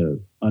family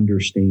to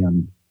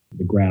understand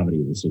the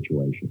gravity of the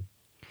situation.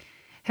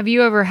 Have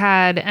you ever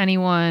had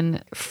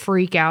anyone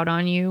freak out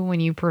on you when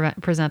you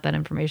present that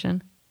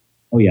information?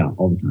 Oh, yeah,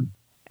 all the time.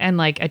 And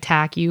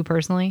attack you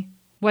personally,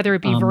 whether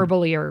it be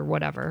verbally or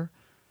whatever?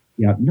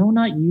 Yeah, no,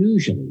 not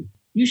usually.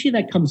 Usually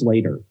that comes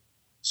later.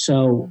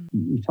 So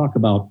you talk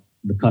about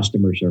the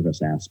customer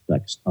service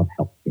aspects of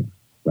healthcare,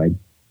 right?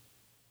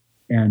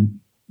 And,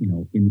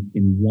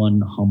 in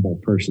one humble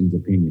person's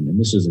opinion, and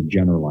this is a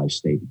generalized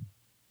statement,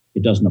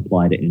 it doesn't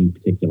apply to any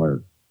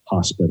particular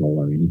hospital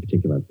or any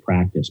particular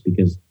practice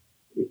because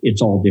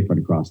it's all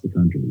different across the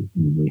country.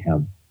 We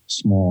have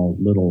small,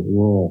 little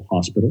rural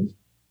hospitals.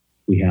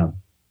 We have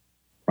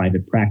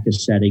private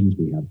practice settings.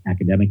 We have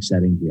academic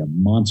settings. We have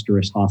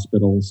monstrous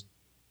hospitals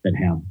that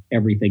have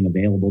everything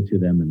available to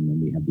them. And then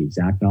we have the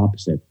exact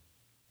opposite.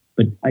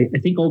 But I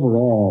think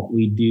overall,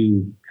 we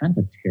do kind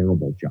of a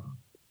terrible job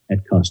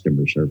at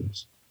customer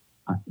service.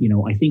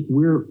 I think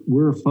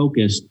we're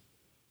focused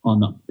on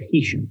the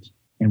patient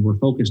and we're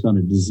focused on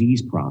a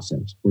disease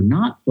process. We're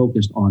not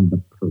focused on the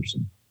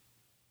person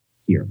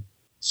here.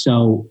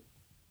 So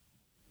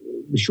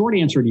the short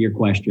answer to your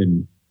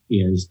question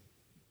is,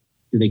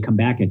 do they come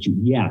back at you?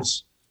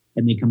 Yes.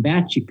 And they come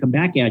back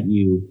at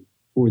you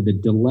for the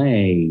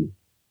delay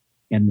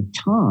and the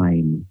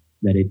time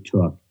that it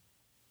took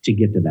to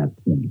get to that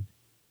point.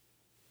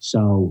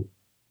 So,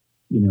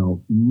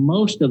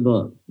 most of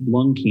the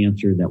lung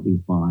cancer that we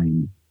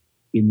find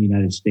in the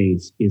United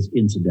States is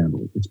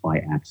incidental. It's by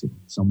accident.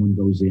 Someone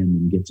goes in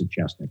and gets a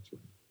chest X-ray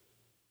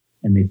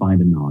and they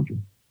find a nodule.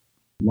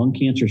 Lung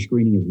cancer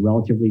screening is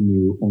relatively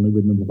new, only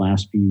within the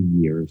last few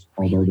years.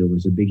 Although there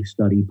was a big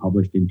study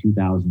published in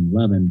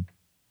 2011,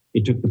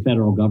 it took the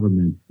federal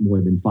government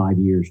more than 5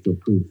 years to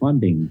approve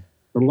funding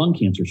for lung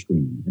cancer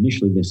screening.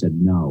 Initially, they said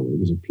no. It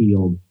was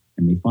appealed,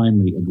 and they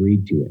finally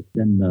agreed to it.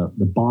 Then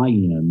the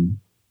buy-in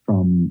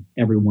from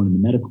everyone in the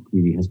medical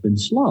community has been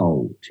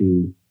slow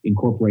to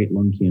incorporate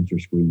lung cancer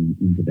screening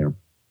into their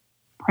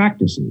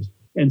practices.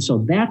 And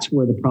so that's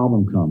where the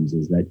problem comes,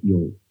 is that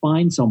you'll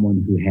find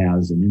someone who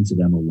has an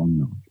incidental lung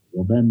nodule.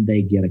 Well, then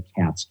they get a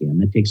CAT scan.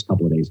 That takes a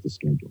couple of days to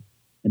schedule.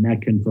 And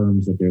that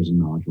confirms that there's a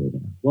nodule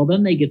there. Well,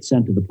 then they get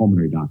sent to the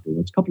pulmonary doctor.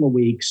 Well, it's a couple of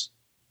weeks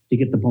to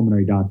get the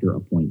pulmonary doctor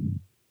appointment.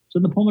 So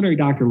the pulmonary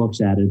doctor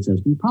looks at it and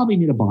says, we probably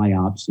need a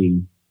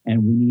biopsy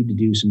and we need to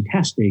do some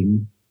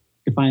testing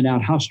to find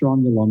out how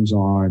strong your lungs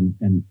are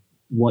and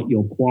what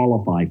you'll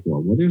qualify for.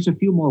 Well, there's a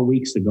few more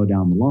weeks to go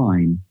down the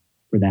line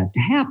for that to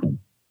happen.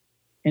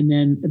 And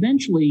then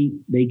eventually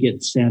they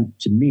get sent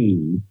to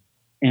me,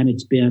 and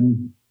it's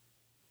been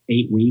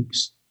 8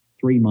 weeks,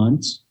 3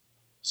 months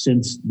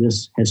since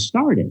this has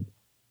started.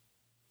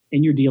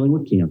 And you're dealing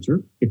with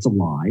cancer. It's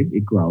alive,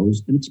 it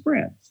grows, and it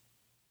spreads.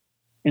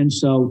 And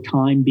so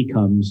time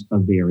becomes a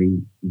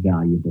very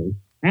valuable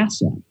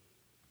asset,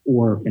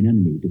 or an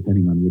enemy,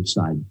 depending on which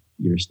side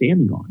you're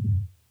standing on.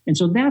 And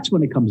so that's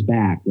when it comes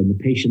back, when the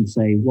patients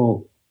say,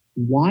 well,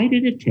 why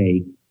did it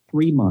take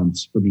 3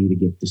 months for me to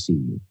get to see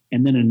you?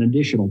 And then an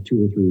additional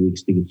 2 or 3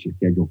 weeks to get you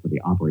scheduled for the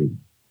operating.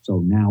 So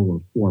now we're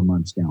 4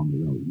 months down the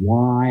road.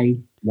 Why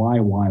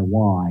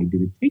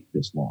did it take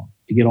this long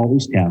to get all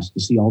these tests, to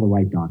see all the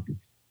right doctors?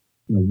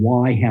 You know,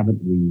 why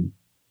haven't we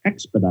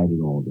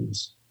expedited all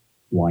this?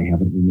 Why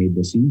haven't we made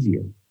this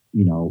easier?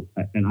 You know,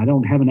 and I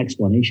don't have an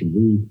explanation.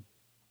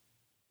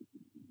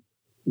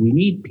 We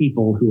need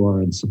people who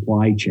are in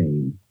supply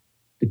chain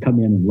to come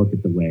in and look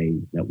at the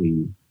way that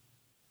we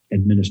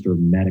administer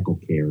medical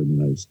care in the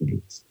United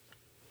States.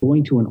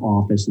 Going to an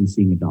office and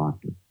seeing a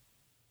doctor,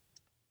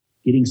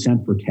 getting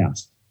sent for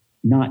tests,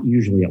 not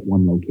usually at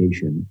one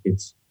location.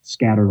 It's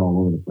scattered all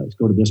over the place.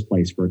 Go to this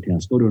place for a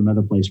test, go to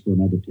another place for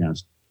another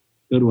test,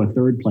 go to a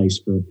third place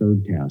for a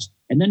third test,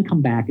 and then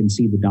come back and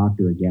see the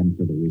doctor again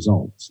for the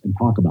results and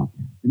talk about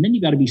that. And then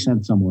you got to be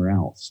sent somewhere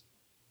else.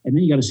 And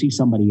then you got to see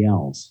somebody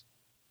else.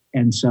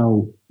 And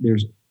so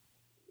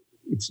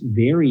it's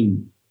very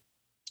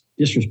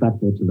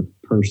disrespectful to the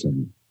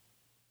person,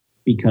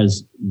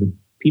 because the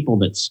people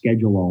that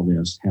schedule all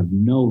this have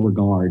no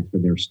regard for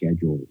their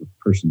schedule, the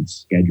person's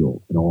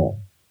schedule at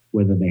all,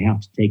 whether they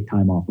have to take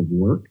time off of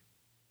work,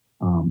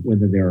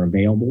 whether they're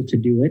available to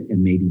do it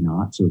and maybe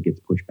not, so it gets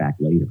pushed back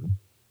later.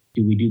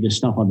 Do we do this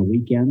stuff on the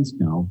weekends?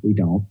 No, we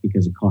don't,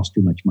 because it costs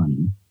too much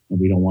money, and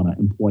we don't want to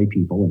employ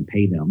people and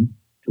pay them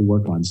to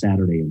work on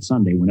Saturday and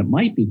Sunday when it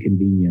might be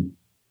convenient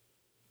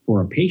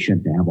for a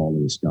patient to have all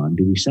of this done.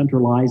 Do we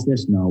centralize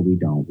this? No, we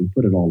don't. We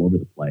put it all over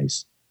the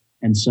place.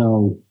 And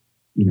so,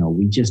 you know,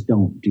 we just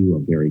don't do a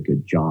very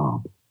good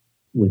job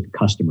with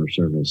customer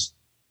service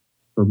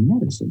for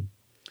medicine.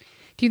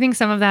 Do you think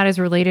some of that is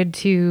related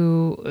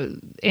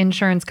to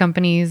insurance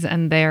companies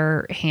and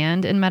their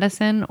hand in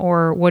medicine,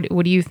 or what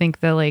do you think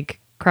the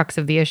crux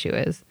of the issue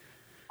is?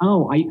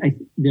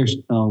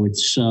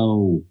 It's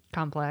so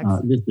complex.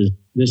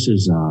 This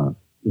is a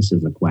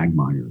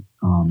quagmire,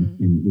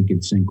 and we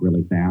could sink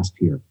really fast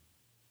here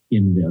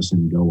in this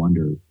and go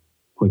under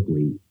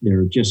quickly. There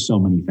are just so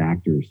many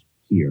factors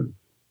here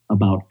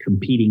about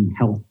competing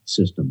health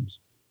systems,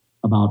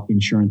 about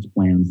insurance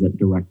plans that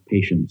direct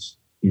patients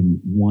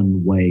in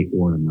one way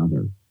or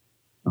another,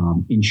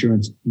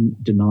 insurance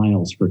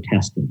denials for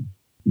testing.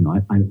 You know,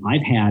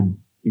 I've had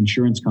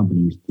insurance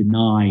companies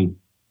deny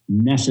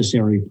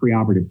necessary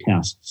preoperative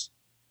tests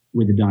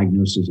with a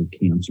diagnosis of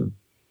cancer.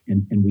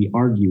 And we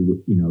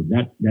argue, you know,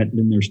 that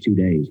then there's 2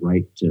 days,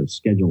 right, to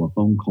schedule a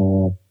phone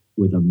call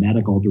with a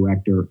medical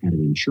director at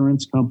an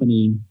insurance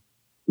company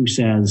who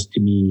says to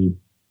me,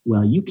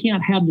 well, you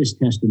can't have this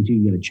test until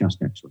you get a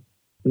chest x-ray.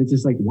 But it's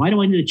just like, why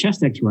do I need a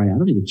chest x-ray? I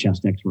don't need a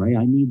chest x-ray.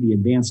 I need the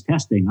advanced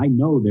testing. I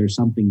know there's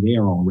something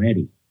there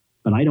already,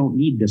 but I don't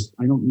need this.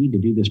 I don't need to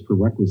do this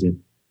prerequisite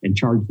and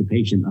charge the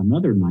patient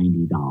another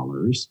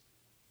 $90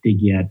 to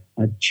get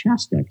a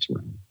chest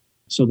x-ray.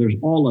 So there's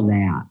all of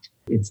that.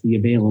 It's the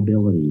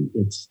availability.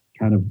 It's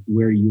kind of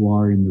where you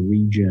are in the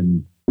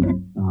region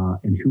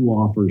and who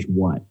offers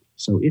what.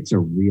 So it's a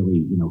really,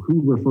 you know,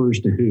 who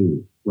refers to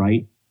who,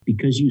 right?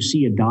 Because you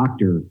see a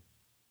doctor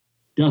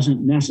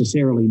doesn't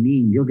necessarily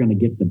mean you're going to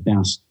get the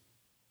best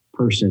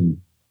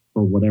person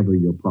for whatever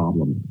your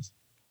problem is,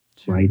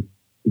 sure, right?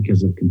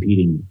 Because of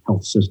competing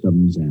health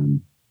systems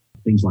and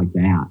things like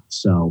that.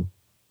 So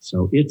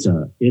it's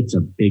a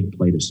big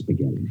plate of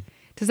spaghetti.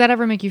 Does that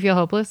ever make you feel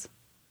hopeless?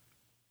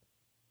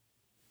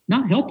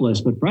 Not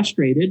helpless, but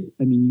frustrated.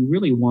 I mean, you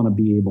really want to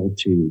be able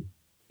to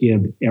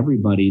give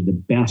everybody the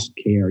best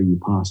care you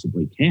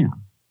possibly can.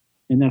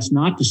 And that's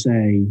not to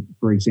say,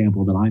 for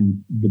example, that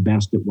I'm the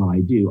best at what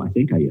I do. I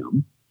think I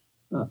am.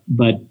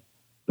 But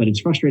it's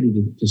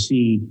frustrating to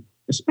see,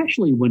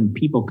 especially when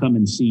people come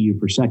and see you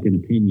for second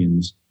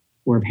opinions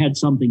or have had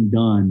something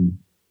done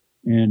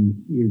and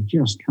you're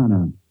just kind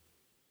of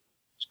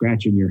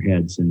scratching your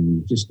head saying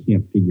you just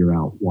can't figure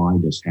out why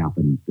this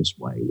happened this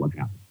way. What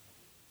happened?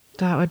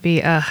 That would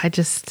be, I'm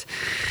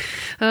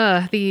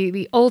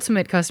The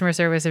ultimate customer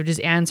service of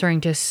just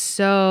answering to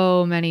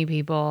so many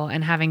people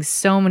and having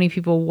so many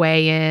people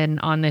weigh in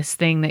on this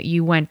thing that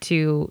you went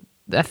to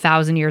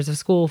 1,000 years of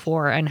school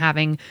for, and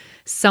having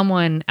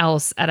someone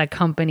else at a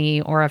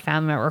company or a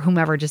family member or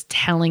whomever just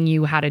telling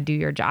you how to do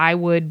your job. I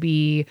would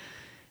be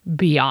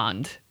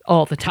beyond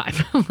all the time.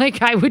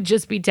 Like, I would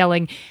just be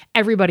telling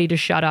everybody to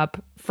shut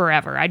up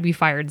forever. I'd be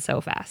fired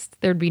so fast.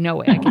 There'd be no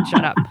way I could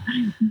shut up.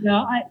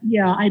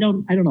 I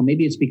don't know.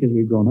 Maybe it's because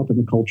we've grown up in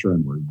the culture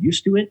and we're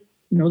used to it.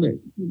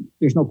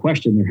 There's no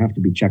question there have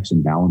to be checks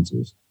and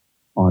balances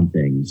on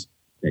things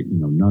that,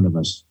 none of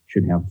us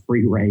should have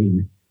free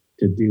reign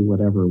to do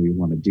whatever we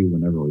want to do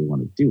whenever we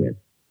want to do it.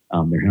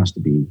 There has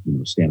to be,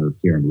 standard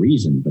of care and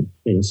reason, but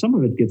some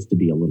of it gets to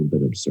be a little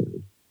bit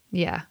absurd.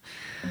 Yeah.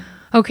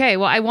 Okay,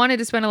 well, I wanted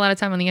to spend a lot of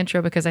time on the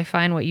intro because I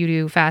find what you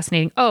do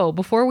fascinating. Oh,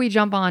 before we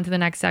jump on to the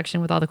next section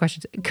with all the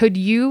questions, could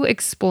you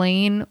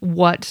explain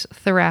what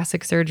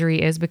thoracic surgery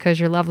is?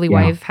 Because your lovely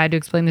wife had to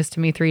explain this to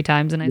me 3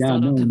 times and I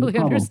still don't totally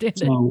understand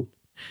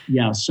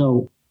it.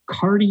 So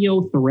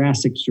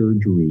cardiothoracic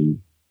surgery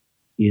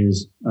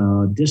is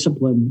a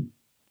discipline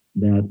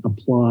that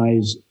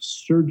applies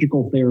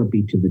surgical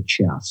therapy to the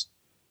chest.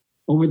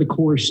 Over the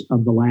course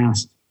of the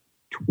last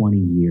 20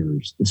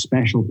 years, the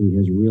specialty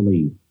has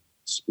really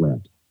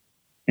split,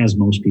 as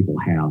most people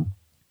have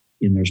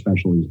in their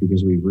specialties,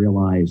 because we've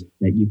realized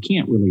that you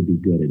can't really be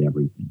good at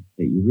everything,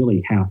 that you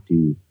really have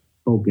to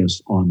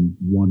focus on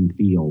one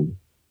field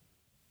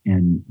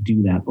and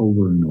do that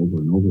over and over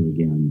and over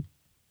again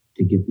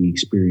to get the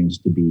experience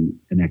to be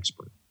an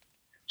expert.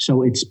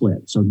 So it's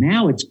split. So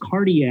now it's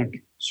cardiac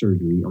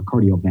surgery or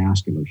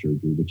cardiovascular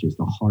surgery, which is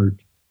the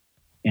heart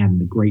and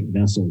the great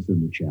vessels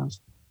in the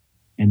chest.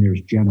 And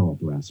there's general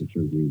thoracic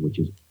surgery, which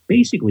is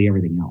basically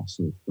everything else.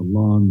 So it's the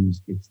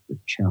lungs, it's the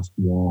chest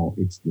wall,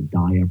 it's the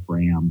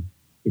diaphragm,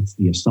 it's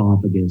the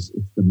esophagus,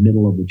 it's the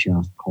middle of the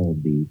chest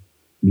called the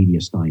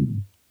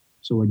mediastinum.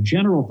 So a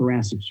general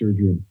thoracic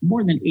surgery,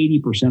 more than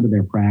 80% of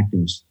their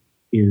practice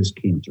is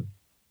cancer,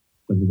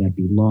 whether that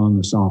be lung,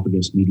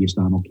 esophagus,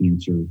 mediastinal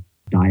cancer,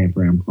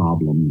 diaphragm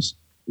problems,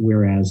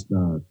 whereas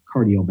the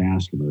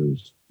cardiovascular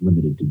is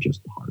limited to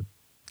just the heart.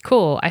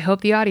 Cool. I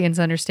hope the audience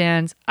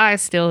understands. I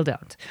still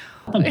don't.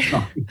 I'm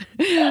sorry.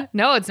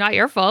 No, it's not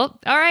your fault.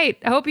 All right.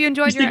 I hope you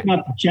enjoyed Just think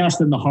about the chest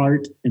and the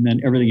heart and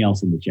then everything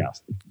else in the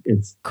chest.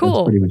 It's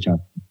cool. That's pretty much how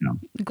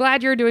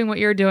Glad you're doing what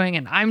you're doing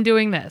and I'm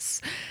doing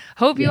this.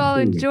 Hope you all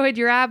enjoyed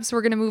your abs.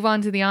 We're going to move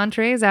on to the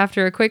entrees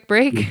after a quick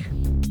break. Yeah.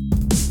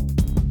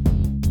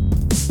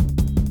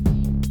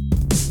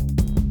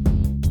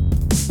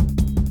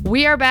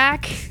 We are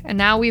back, and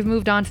now we've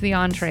moved on to the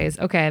entrees.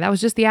 Okay, that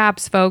was just the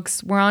apps,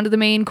 folks. We're on to the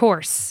main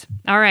course.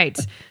 All right.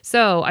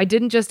 So I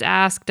didn't just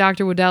ask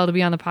Dr. Waddell to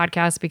be on the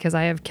podcast because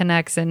I have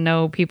connects and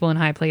know people in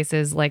high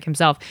places like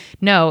himself.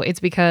 No,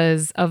 it's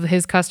because of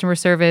his customer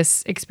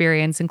service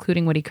experience,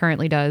 including what he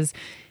currently does,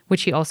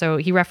 which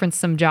he referenced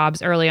some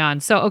jobs early on.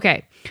 So,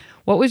 okay,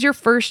 what was your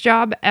first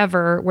job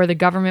ever where the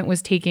government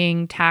was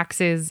taking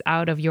taxes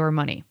out of your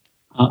money?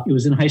 It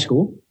was in high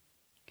school.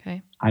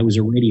 Okay. I was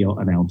a radio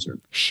announcer.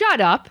 Shut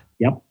up.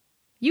 Yep.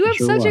 You have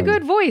such a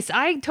good voice.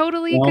 I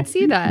totally could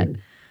see that.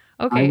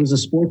 Okay. I was a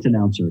sports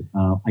announcer.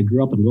 I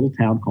grew up in a little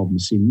town called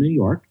Messina, New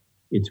York.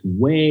 It's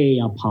way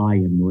up high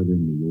in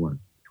northern New York,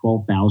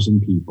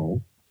 12,000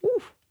 people.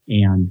 Oof.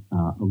 And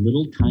a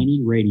little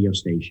tiny radio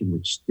station,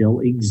 which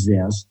still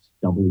exists,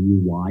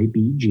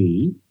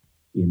 WYBG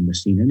in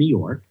Messina, New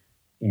York.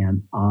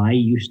 And I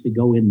used to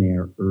go in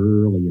there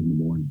early in the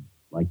morning,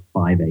 like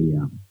 5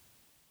 a.m.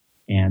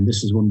 And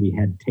this is when we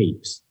had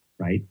tapes,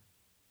 right?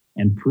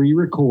 And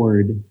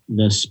pre-record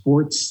the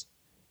sports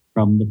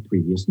from the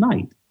previous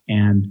night.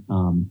 And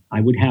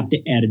I would have to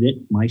edit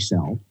it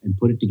myself and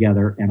put it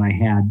together. And I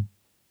had,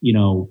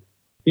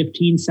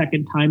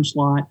 15-second time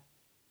slot,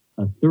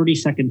 a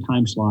 30-second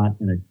time slot,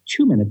 and a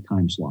 2-minute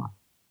time slot.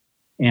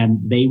 And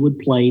they would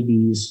play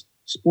these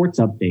sports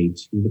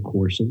updates through the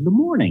course of the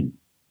morning.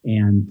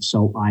 And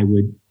so I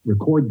would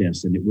record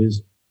this, and it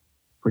was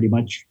pretty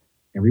much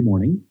every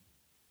morning.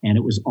 And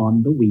it was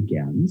on the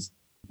weekends,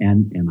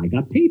 and I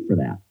got paid for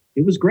that.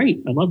 It was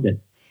great. I loved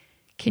it.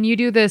 Can you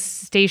do the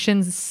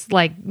station's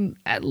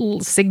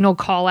signal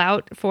call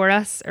out for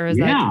us? Or is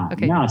that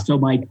okay? Yeah. So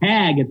my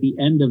tag at the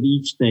end of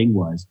each thing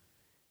was,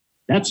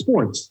 "That's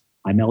sports.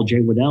 I'm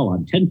LJ Waddell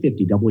on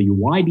 1050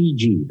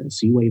 WYBG, the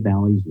Seaway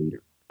Valley's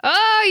leader."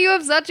 Oh, you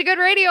have such a good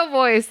radio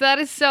voice. That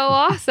is so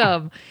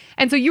awesome.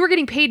 And so you were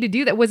getting paid to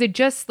do that. Was it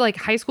just like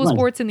high school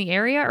sports in the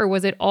area, or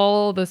was it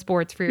all the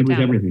sports for your town? It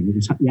was everything.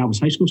 It was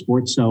high school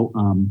sports. So,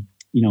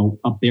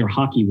 up there,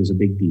 hockey was a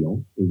big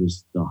deal. It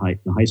was the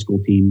high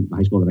school team. The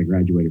high school that I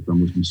graduated from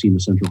was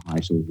Messina Central High,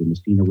 so it was the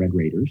Messina Red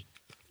Raiders.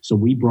 So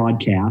we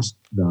broadcast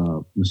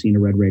the Messina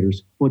Red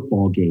Raiders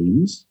football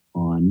games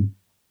on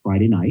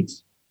Friday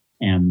nights,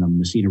 and the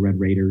Messina Red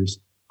Raiders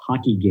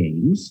hockey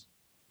games,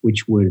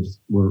 which were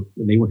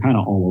kind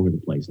of all over the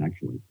place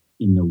actually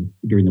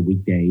during the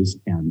weekdays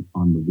and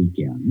on the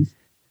weekends.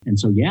 And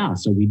so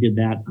we did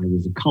that. I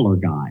was a color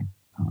guy.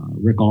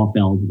 Rick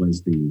Allfeld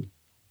was the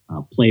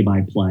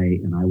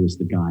play-by-play, and I was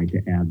the guy to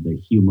add the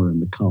humor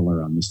and the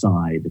color on the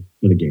side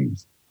for the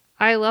games.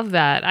 I love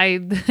that.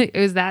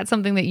 Is that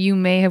something that you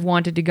may have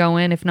wanted to go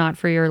in, if not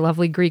for your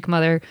lovely Greek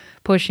mother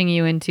pushing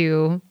you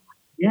into?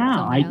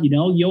 Yeah, you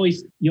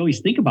always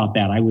think about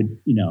that. I would,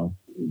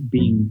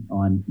 being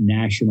on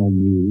national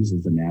news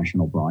as a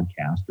national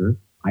broadcaster,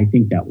 I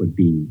think that would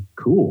be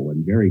cool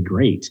and very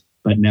great,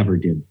 but never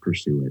did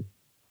pursue it.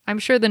 I'm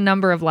sure the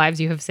number of lives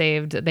you have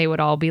saved, they would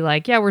all be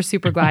like, yeah, we're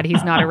super glad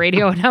he's not a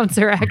radio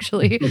announcer,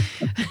 actually.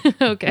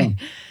 Okay.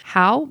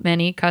 How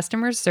many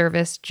customer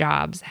service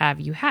jobs have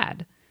you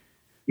had?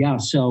 Yeah.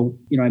 So,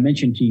 I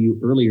mentioned to you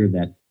earlier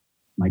that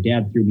my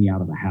dad threw me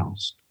out of the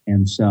house.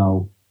 And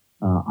so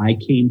I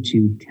came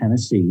to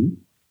Tennessee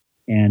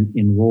and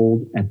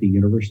enrolled at the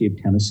University of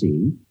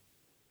Tennessee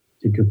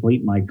to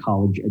complete my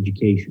college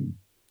education,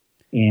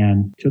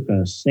 and took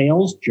a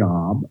sales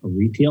job, a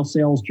retail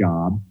sales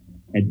job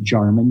at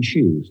Jarman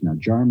Shoes. Now,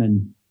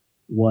 Jarman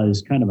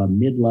was kind of a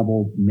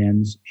mid-level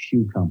men's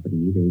shoe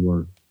company. They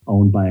were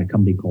owned by a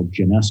company called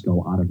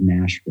Genesco out of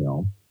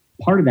Nashville.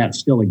 Part of that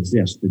still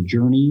exists. The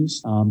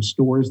Journeys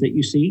stores that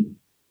you see,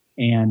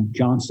 and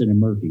Johnston &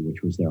 Murphy,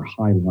 which was their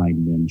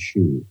high-line men's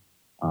shoe.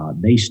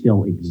 They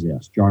still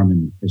exist.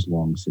 Jarman is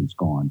long since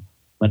gone.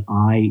 But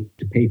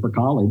to pay for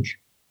college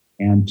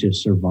and to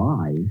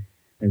survive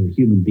as a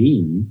human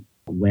being,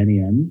 went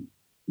in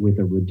with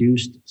a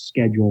reduced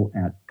schedule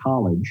at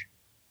college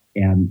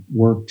and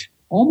worked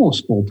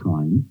almost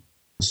full-time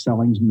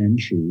selling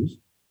men's shoes,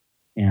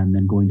 and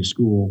then going to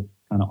school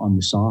kind of on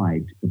the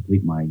side to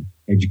complete my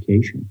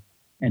education.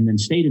 And then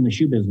stayed in the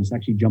shoe business,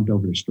 actually jumped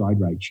over to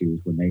Stride Rite Shoes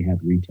when they had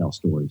retail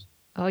stores.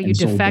 Oh, you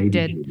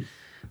defected.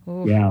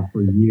 Yeah,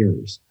 for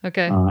years.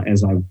 Okay.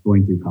 As I was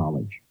going through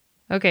college.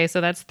 Okay,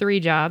 so that's 3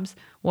 jobs.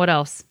 What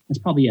else? That's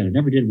probably it. I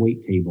never did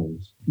wait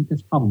tables. I think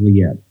that's probably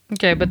it.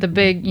 Okay, but the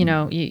big,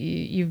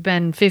 you've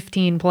been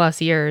 15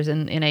 plus years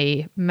in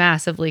a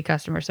massively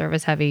customer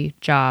service heavy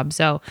job.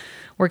 So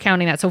we're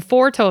counting that. So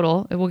 4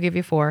 total. It will give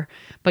you 4.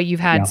 But you've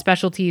had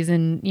specialties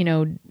and,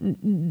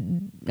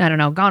 I don't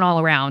know, gone all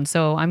around.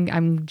 So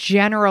I'm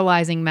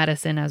generalizing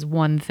medicine as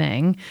one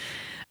thing.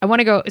 I want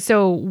to go.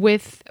 So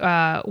with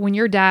when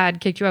your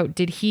dad kicked you out,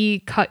 did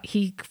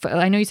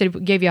I know you said he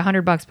gave you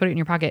 $100, put it in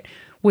your pocket.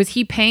 Was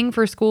he paying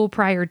for school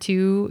prior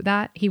to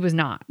that? He was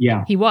not.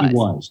 Yeah, he was. He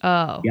was.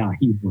 Oh, yeah,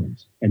 he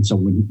was. And so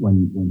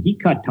when he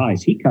cut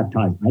ties.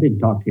 I didn't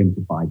talk to him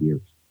for 5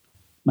 years.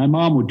 My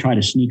mom would try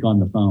to sneak on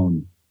the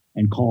phone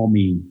and call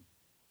me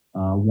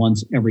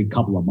once every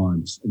couple of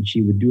months, and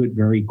she would do it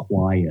very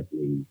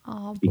quietly.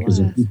 Oh, because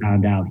if he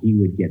found out, he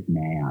would get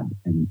mad.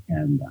 And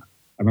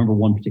I remember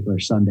one particular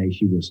Sunday,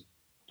 she was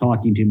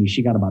talking to me.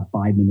 She got about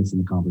 5 minutes in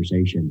the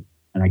conversation,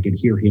 and I could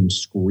hear him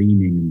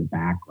screaming in the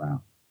background.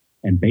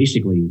 And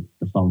basically,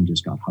 the phone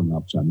just got hung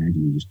up. So I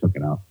imagine he just took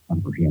it out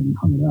on her hand and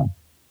hung it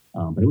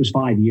up. But it was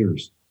 5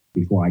 years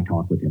before I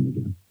talked with him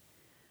again.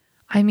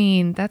 I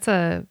mean, that's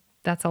a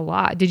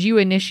lot. Did you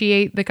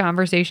initiate the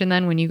conversation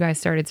then when you guys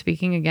started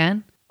speaking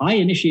again? I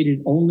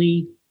initiated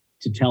only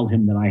to tell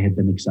him that I had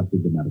been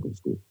accepted to medical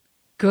school.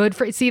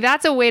 See,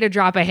 that's a way to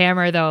drop a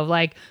hammer, though.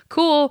 Like,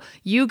 cool,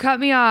 you cut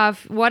me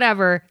off,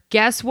 whatever.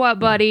 Guess what,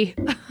 buddy?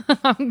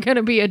 I'm going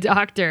to be a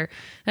doctor.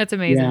 That's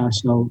amazing.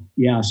 So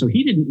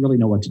he didn't really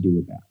know what to do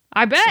with that.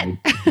 I bet.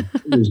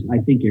 I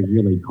think it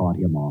really caught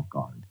him off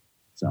guard.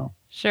 So.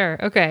 Sure.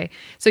 Okay.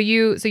 So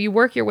you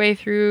work your way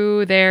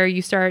through there.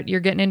 You're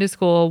getting into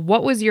school.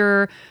 What was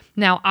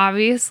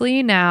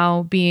obviously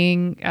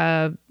being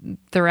a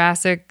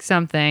thoracic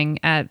something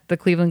at the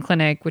Cleveland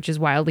Clinic, which is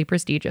wildly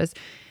prestigious,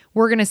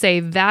 we're going to say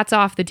that's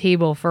off the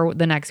table for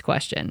the next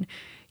question.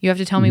 You have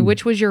to tell me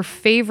which was your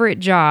favorite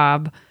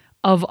job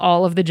of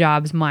all of the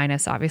jobs,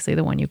 minus obviously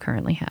the one you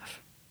currently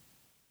have.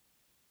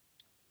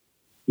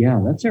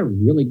 Yeah, that's a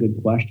really good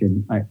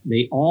question.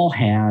 They all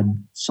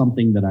had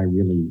something that I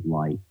really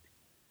liked.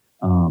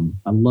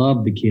 I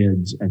love the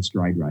kids at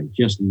Stride Rite.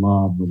 Just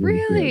love the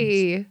little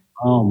kids.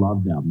 Oh,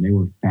 love them. They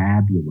were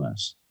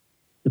fabulous.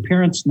 The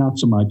parents, not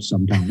so much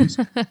sometimes,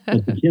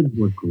 but the kids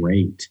were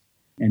great.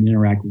 And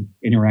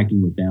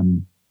interacting with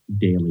them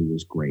daily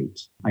was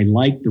great. I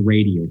liked the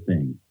radio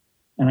thing.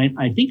 And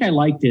I think I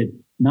liked it,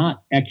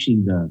 not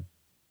actually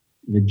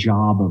the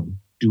job of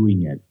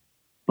doing it,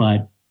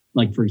 but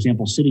like, for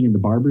example, sitting in the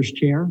barber's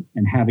chair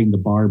and having the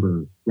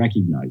barber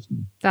recognize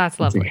me.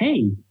 That's lovely. Say,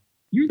 hey,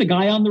 you're the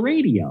guy on the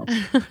radio.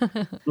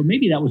 So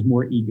maybe that was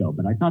more ego,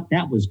 but I thought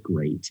that was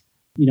great.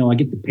 I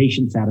get the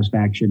patient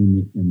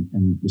satisfaction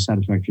and the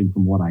satisfaction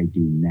from what I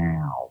do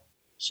now.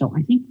 So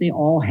I think they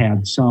all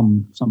had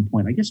some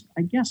point. I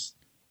guess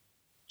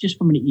just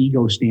from an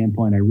ego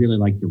standpoint, I really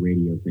liked the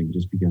radio thing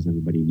just because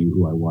everybody knew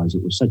who I was.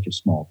 It was such a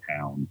small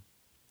town.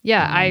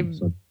 Yeah,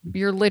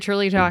 you're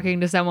literally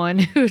talking to someone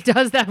who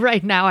does that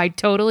right now. I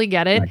totally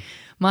get it. Right.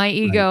 My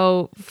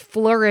ego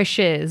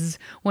flourishes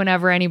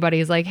whenever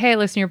anybody's like, hey,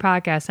 listen to your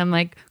podcast. I'm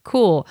like,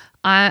 cool.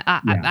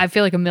 I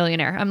feel like a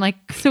millionaire. I'm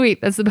like,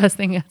 sweet. That's the best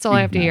thing. That's all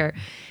I have to hear.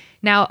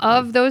 Now,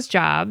 of those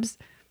jobs,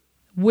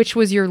 which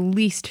was your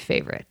least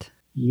favorite?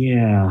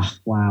 Yeah.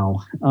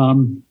 Wow.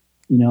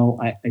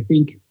 I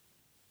think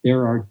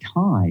there are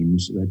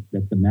times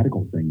that the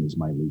medical thing is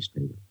my least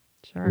favorite,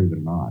 Sure. believe it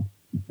or not.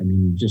 I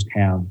mean, you just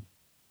have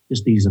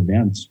just these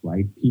events,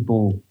 right?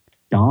 People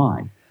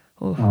die.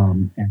 Oof.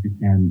 And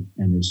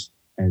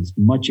as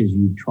much as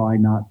you try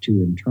not to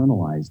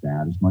internalize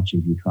that, as much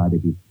as you try to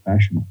be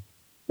professional,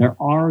 there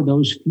are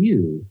those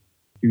few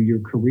through your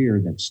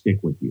career that stick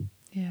with you.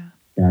 Yeah.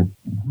 That,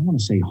 I don't want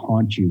to say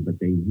haunt you, but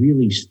they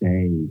really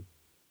stay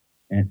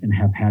and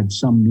have had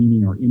some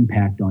meaning or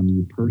impact on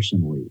you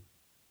personally.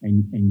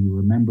 And you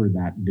remember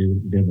that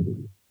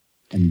vividly.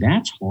 And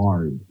that's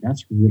hard.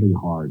 That's really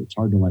hard. It's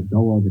hard to let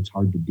go of. It's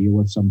hard to deal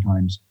with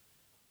sometimes.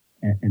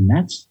 And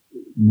that's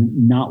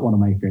not one of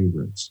my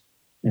favorites.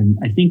 And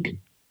I think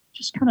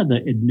just kind of the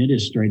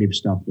administrative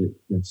stuff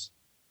that's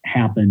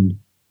happened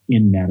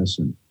in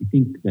medicine. I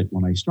think that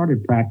when I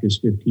started practice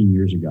 15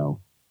 years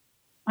ago,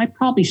 I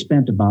probably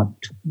spent about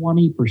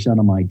 20%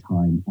 of my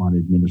time on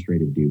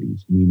administrative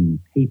duties, meaning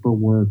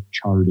paperwork,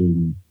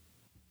 charting,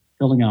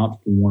 filling out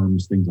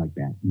forms, things like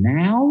that.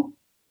 Now,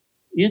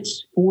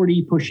 it's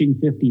 40, pushing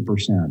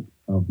 50%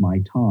 of my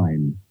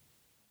time,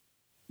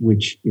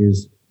 which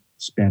is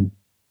spent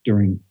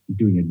during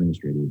doing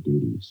administrative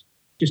duties,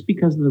 just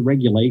because of the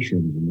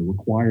regulations and the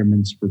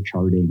requirements for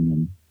charting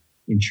and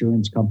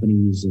insurance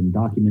companies and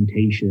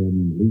documentation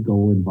and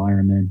legal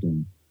environment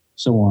and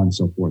so on and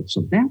so forth.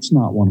 So that's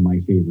not one of my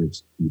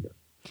favorites either.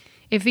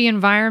 If the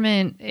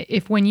environment,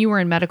 if when you were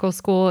in medical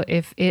school,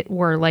 if it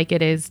were like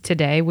it is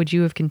today, would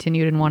you have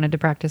continued and wanted to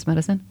practice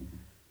medicine?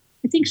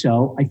 I think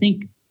so. I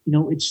think,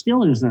 it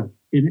still is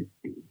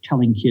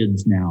telling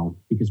kids now,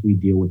 because we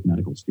deal with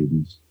medical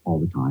students all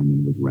the time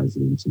and with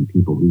residents and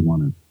people who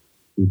want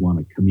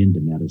to come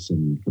into medicine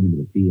and come into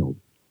the field.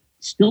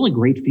 Still a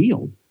great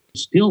field.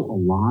 Still a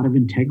lot of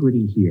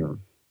integrity here.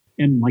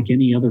 And like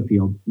any other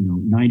field,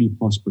 90+%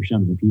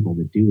 of the people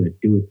that do it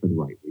for the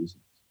right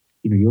reasons.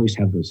 You always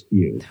have those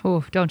few.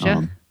 Oh, don't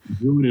you?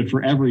 Doing it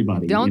for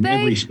everybody. Don't in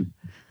they? Every,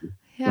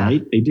 Yeah.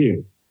 Right? They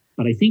do.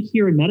 But I think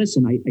here in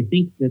medicine, I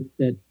think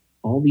that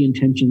all the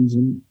intentions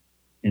and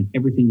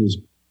everything is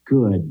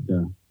good.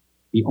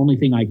 The only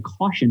thing I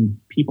caution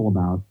people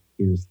about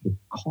is the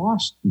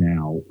cost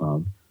now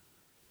of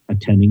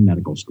attending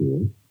medical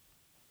school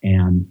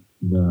and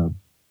the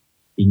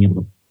being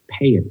able to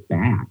pay it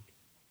back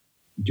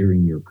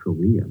during your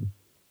career.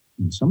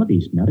 And some of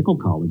these medical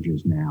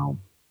colleges now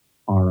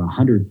are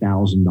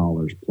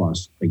 $100,000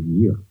 plus a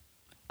year.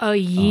 A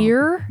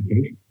year?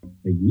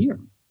 A year.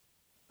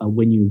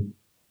 When you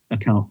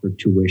account for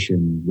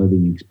tuition,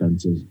 living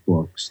expenses,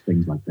 books,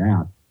 things like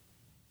that,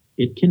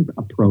 it can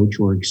approach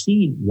or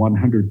exceed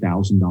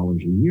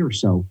 $100,000 a year.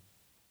 So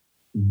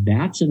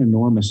that's an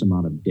enormous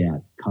amount of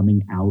debt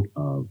coming out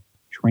of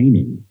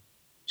training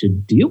to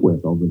deal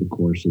with over the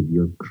course of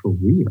your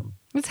career.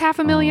 It's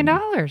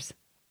 $500,000.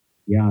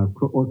 Yeah,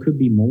 or could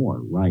be more.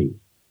 Right.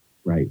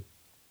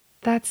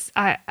 That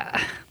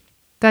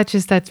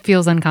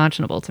feels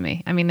unconscionable to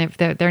me. I mean,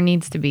 there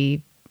needs to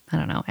be, I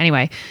don't know.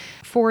 Anyway,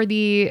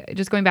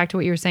 just going back to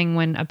what you were saying,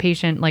 when a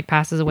patient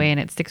passes away and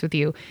it sticks with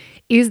you,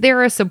 is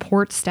there a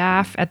support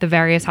staff at the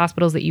various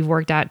hospitals that you've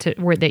worked at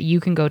that you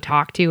can go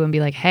talk to and be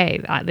like,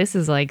 hey, this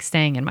is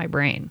staying in my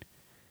brain?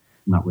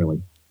 Not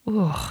really.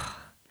 Ugh.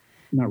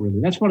 Not really.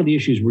 That's one of the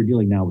issues we're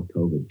dealing now with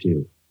COVID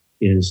too,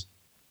 is,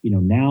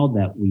 now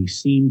that we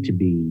seem to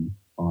be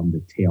on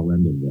the tail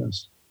end of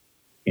this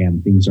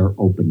and things are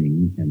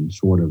opening and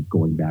sort of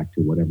going back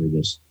to whatever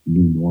this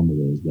new normal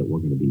is that we're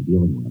going to be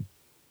dealing with,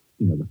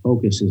 the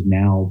focus is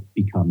now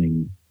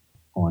becoming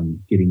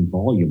on getting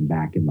volume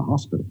back in the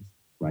hospitals,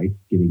 right?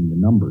 Getting the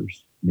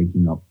numbers,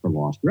 making up for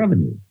lost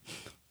revenue.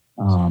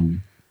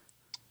 And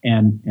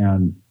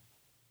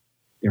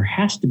there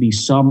has to be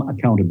some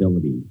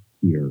accountability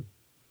here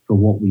for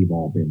what we've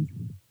all been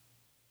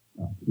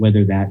through,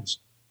 whether that's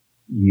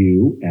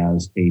you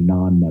as a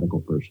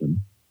non-medical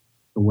person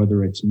or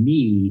whether it's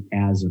me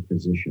as a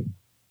physician.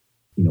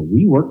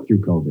 We worked through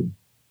COVID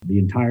the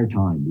entire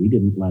time. We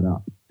didn't let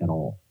up at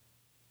all.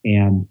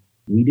 And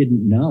we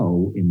didn't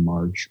know in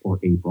March or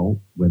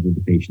April whether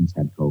the patients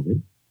had COVID.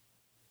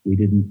 We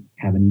didn't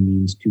have any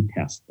means to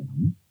test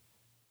them.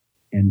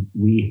 And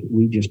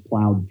we just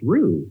plowed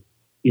through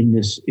in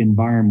this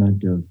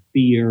environment of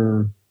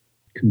fear,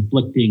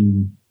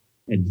 conflicting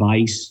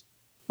advice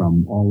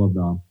from all of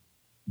the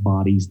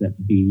bodies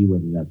that be,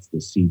 whether that's the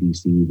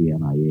CDC, the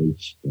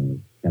NIH, the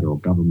federal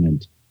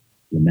government,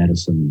 the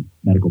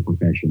medical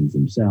professions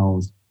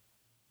themselves.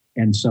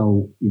 And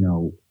so,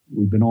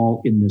 we've been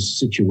all in this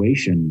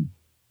situation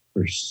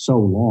for so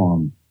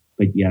long,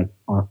 but yet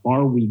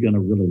are we going to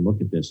really look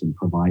at this and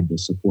provide the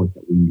support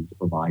that we need to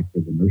provide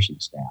for the nursing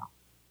staff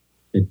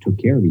that took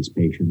care of these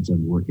patients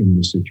and were in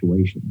this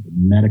situation, the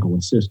medical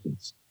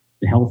assistants,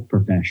 the health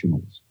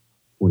professionals?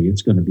 Boy,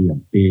 it's going to be a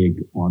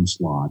big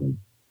onslaught of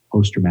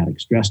post-traumatic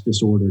stress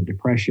disorder,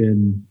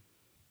 depression,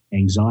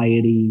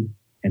 anxiety,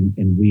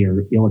 and we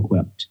are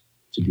ill-equipped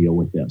to deal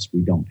with this.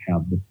 We don't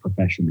have the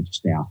professional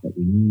staff that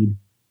we need,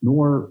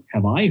 nor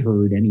have I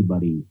heard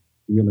anybody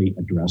really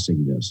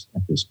addressing this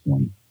at this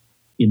point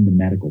in the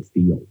medical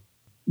field.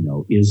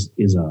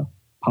 is a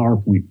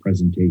PowerPoint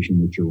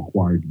presentation that you're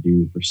required to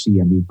do for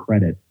CME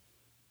credit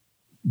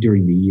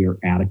during the year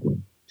adequate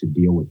to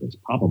deal with this?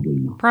 Probably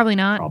not. Probably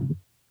not. Probably.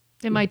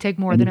 It might take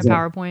more than a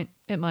PowerPoint.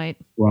 It might.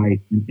 Right.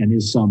 And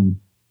is some,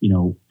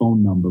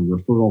 phone number,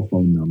 referral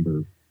phone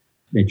number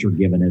that you're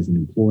given as an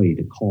employee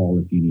to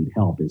call if you need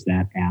help, is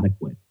that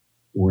adequate?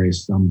 Or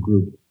is some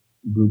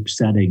group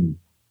setting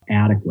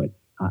adequate?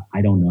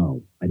 I don't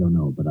know.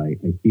 But I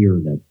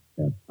fear that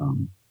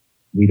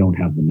we don't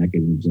have the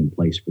mechanisms in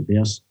place for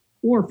this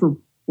or for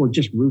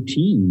just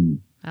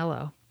routine.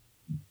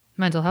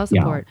 Mental health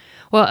support.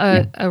 Yeah.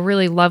 Well, a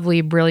really lovely,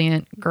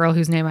 brilliant girl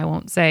whose name I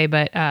won't say,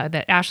 but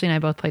that Ashley and I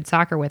both played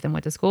soccer with and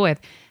went to school with,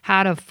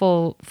 had a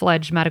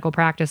full-fledged medical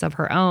practice of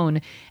her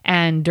own.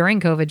 And during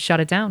COVID,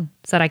 shut it down.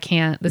 Said, I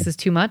can't, this is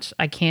too much.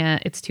 I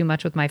can't, it's too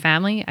much with my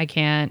family. I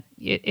can't,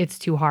 it's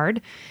too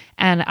hard.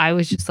 And I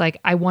was just like,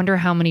 I wonder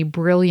how many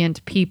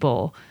brilliant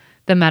people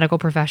the medical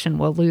profession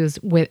will lose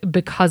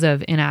because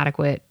of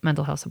inadequate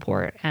mental health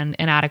support and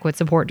inadequate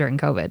support during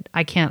COVID.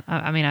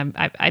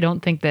 I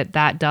don't think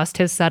that dust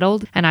has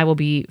settled, and I will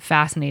be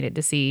fascinated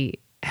to see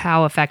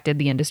how affected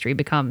the industry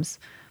becomes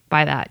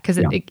by that, because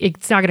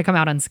it's not going to come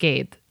out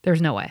unscathed.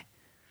 There's no way.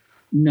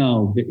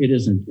 No, it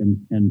isn't.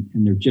 And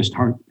there just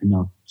aren't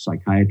enough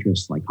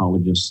psychiatrists,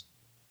 psychologists,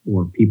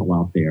 or people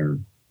out there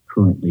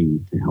currently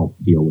to help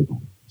deal with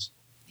all this.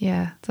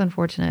 Yeah, it's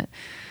unfortunate.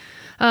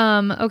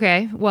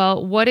 Okay.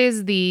 Well, what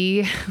is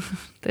you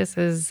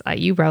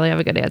probably have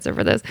a good answer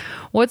for this.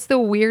 What's the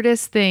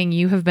weirdest thing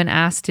you have been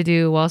asked to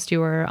do whilst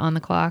you were on the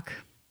clock?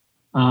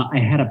 I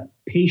had a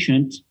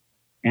patient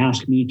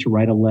ask me to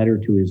write a letter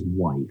to his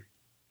wife,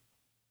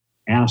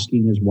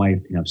 asking his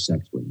wife to have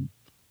sex with him.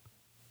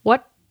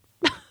 What?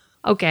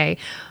 Okay.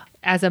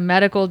 As a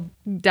medical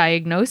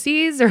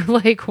diagnosis, or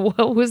like,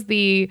 what was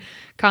the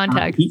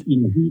context?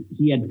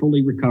 He had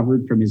fully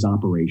recovered from his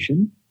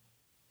operation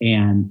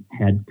and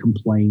had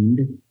complained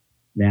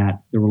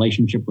that the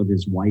relationship with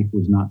his wife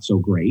was not so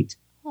great.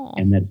 Aww.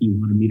 And that he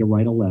wanted me to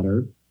write a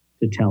letter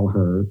to tell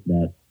her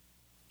that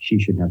she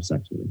should have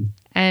sex with him.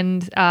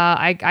 And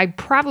I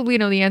probably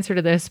know the answer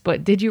to this,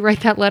 but did you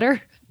write that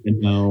letter?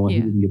 No, he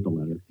didn't get the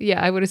letter.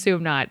 Yeah, I would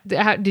assume not.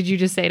 Did you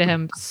just say to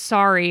him,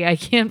 sorry, I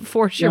can't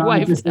force your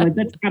wife? That's kind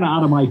of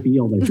out of my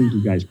field. I think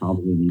you guys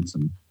probably need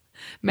some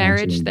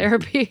marriage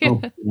therapy.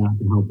 To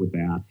help with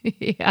that.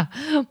 Yeah.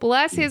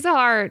 Bless his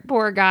heart,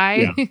 poor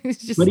guy. Yeah.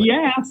 But he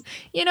asked.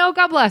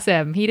 God bless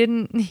him. He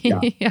didn't.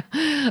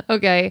 Yeah.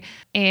 Okay.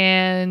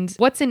 And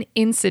what's an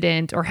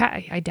incident, or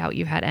I doubt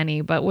you've had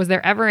any, but was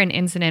there ever an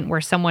incident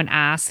where someone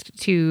asked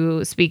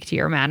to speak to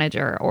your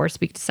manager or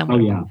speak to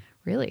someone? Oh, yeah.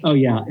 Really? Oh,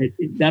 yeah.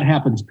 That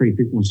happens pretty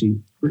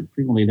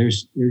frequently.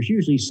 There's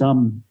usually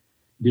some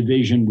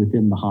division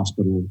within the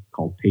hospital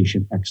called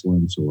patient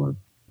excellence or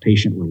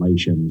patient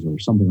relations or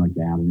something like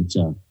that. And it's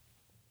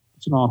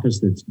an office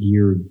that's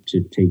geared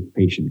to take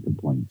patient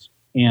complaints.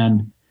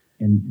 And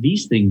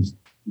these things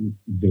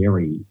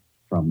vary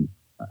from,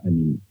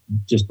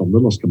 just the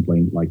littlest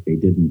complaint, like they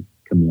didn't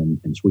come in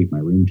and sweep my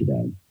room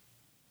today,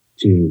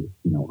 to,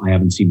 I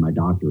haven't seen my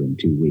doctor in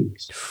 2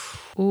 weeks.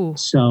 Ooh.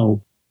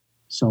 So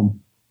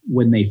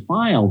when they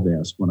file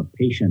this, when a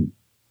patient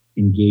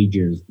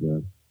engages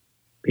the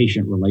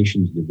patient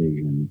relations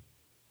division,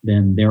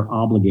 then they're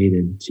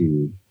obligated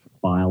to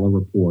file a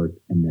report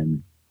and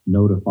then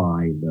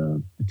notify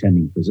the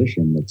attending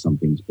physician that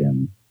something's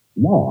been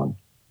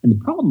logged. And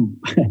the problem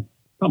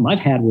I've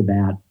had with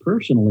that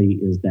personally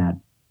is that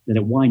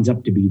it winds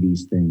up to be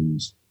these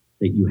things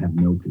that you have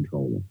no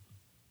control of.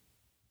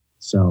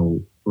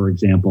 So, for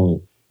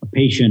example, a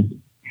patient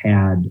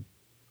had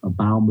a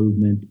bowel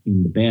movement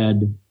in the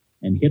bed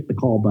and hit the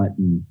call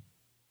button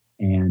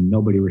and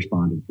nobody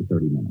responded for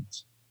 30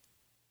 minutes.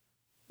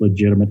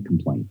 Legitimate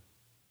complaint.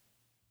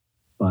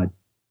 But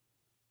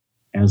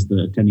as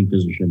the attending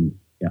physician,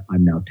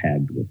 I'm now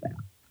tagged with that.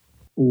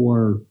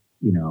 Or,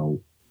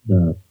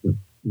 the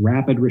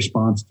rapid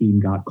response team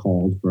got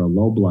called for a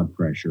low blood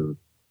pressure,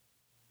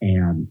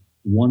 and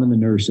one of the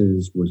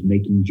nurses was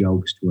making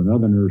jokes to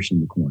another nurse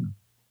in the corner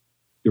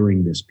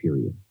during this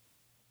period.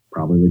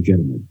 Probably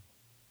legitimate.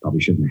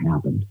 Probably shouldn't have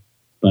happened.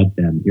 But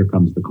then here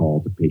comes the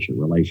call to patient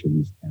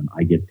relations, and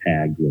I get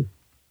tagged with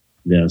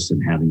this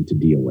and having to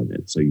deal with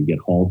it. So you get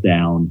hauled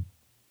down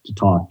to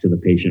talk to the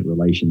patient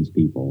relations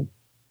people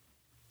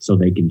so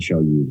they can show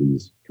you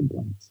these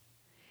complaints.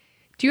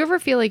 Do you ever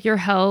feel like you're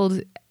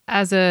held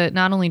as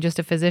not only just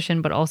a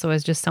physician, but also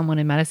as just someone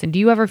in medicine? Do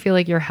you ever feel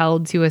like you're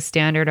held to a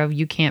standard of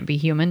you can't be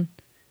human?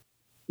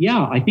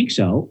 Yeah, I think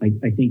so.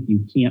 I think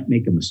you can't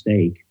make a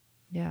mistake.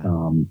 Yeah.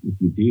 If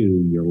you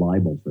do, you're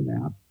liable for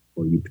that,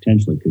 or you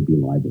potentially could be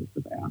liable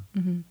for that.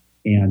 Mm-hmm.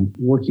 And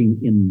working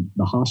in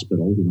the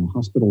hospital,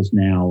 hospitals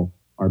now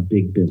are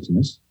big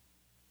business.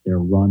 They're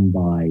run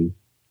by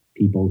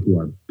people who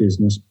are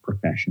business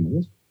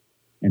professionals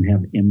and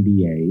have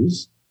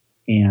MBAs,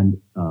 and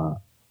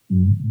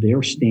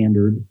their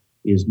standard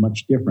is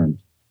much different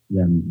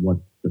than what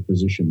the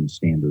physician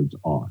standards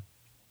are.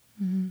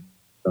 Mm-hmm.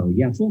 So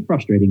yeah, it's a little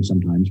frustrating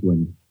sometimes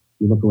when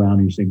you look around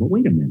and you say, well,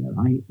 wait a minute,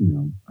 I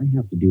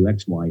have to do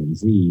X, Y, and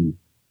Z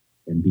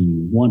and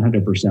be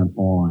 100%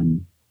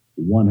 on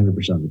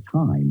 100% of the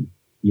time.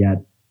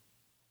 Yet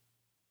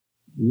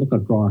look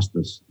across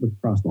the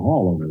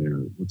hall over there.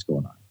 What's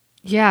going on?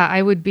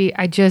 Yeah,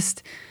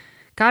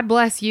 God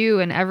bless you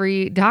and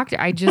every doctor.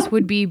 I just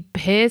would be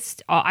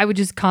pissed. I would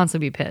just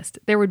constantly be pissed.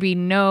 There would be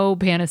no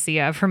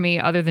panacea for me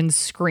other than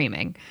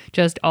screaming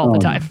just all the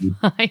time.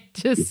 I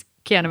just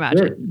can't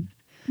imagine.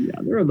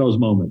 There are those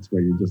moments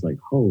where you're just like,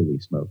 holy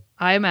smoke.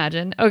 I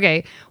imagine.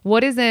 Okay.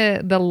 What is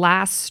the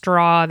last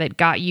straw that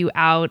got you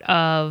out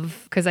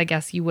of, because I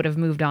guess you would have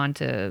moved on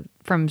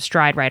from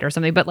StrideRite or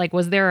something, but like,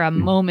 was there a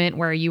moment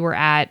where you were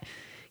at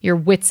your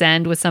wit's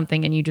end with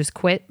something and you just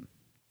quit?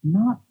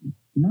 Not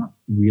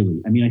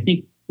really. I mean, I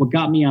think what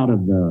got me out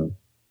of the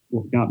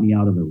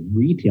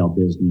retail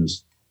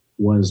business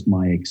was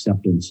my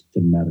acceptance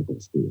to medical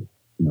school.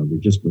 There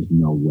just was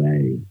no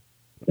way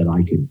that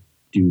I could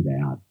do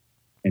that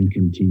and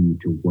continue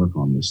to work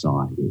on the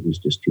side. It was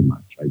just too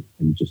much.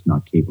 I'm just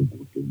not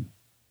capable of doing it.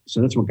 So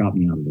that's what got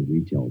me out of the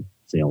retail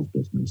sales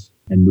business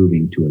and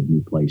moving to a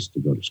new place to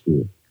go to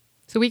school.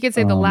 So we could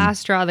say the last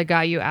straw that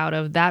got you out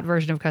of that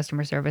version of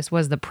customer service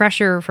was the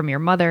pressure from your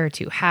mother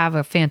to have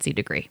a fancy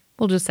degree.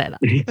 We'll just say that.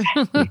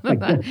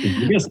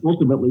 I guess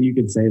ultimately you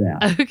could say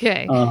that.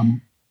 Okay.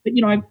 But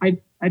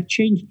I've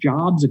changed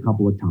jobs a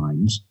couple of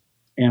times,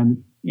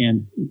 and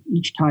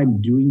each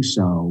time doing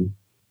so,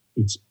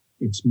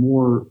 it's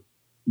more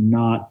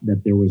not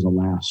that there was a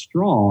last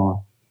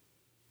straw,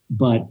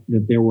 but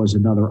that there was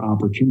another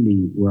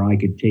opportunity where I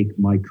could take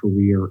my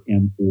career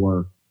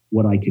or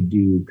what I could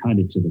do kind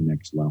of to the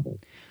next level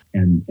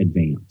and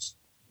advance.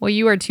 Well,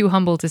 you are too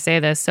humble to say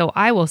this, so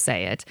I will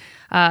say it.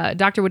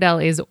 Dr. Waddell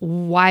is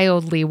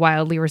wildly,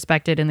 wildly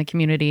respected in the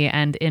community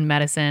and in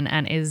medicine,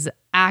 and is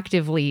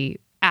actively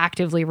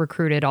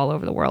recruited all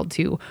over the world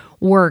to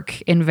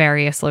work in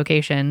various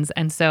locations.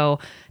 And so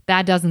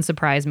that doesn't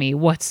surprise me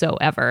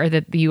whatsoever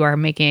that you are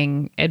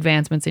making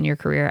advancements in your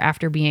career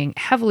after being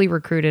heavily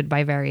recruited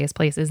by various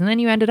places. And then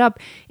you ended up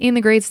in the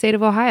great state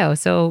of Ohio.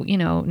 So,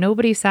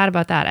 nobody's sad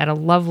about that at a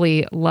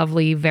lovely,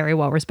 lovely, very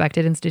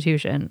well-respected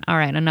institution. All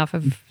right, enough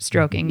of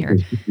stroking your...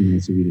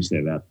 It's of you to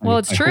say that. Well,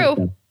 it's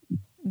true.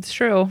 It's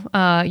true.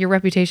 Your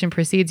reputation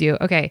precedes you.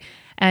 Okay.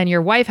 And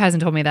your wife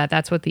hasn't told me that.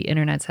 That's what the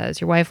internet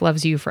says. Your wife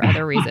loves you for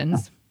other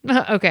reasons.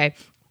 Okay.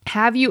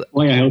 Have you...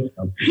 Well, I hope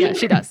so. Yeah,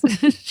 she does.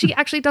 She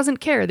actually doesn't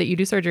care that you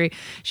do surgery.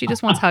 She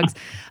just wants hugs.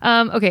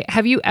 Okay.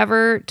 Have you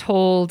ever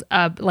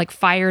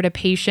fired a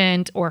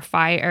patient or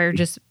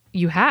just...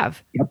 You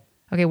have? Yep.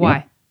 Okay. Why?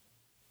 Yep.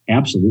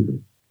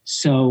 Absolutely.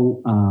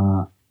 So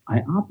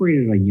I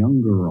operated a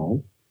young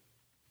girl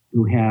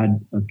who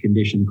had a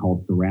condition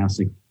called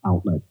thoracic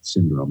outlet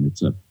syndrome.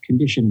 It's a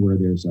condition where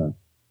there's a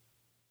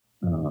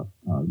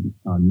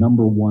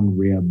number one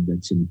rib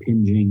that's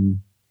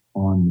impinging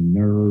on the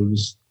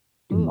nerves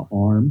in the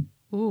arm.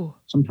 Ooh.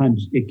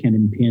 Sometimes it can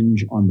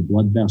impinge on the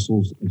blood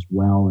vessels as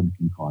well and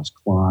can cause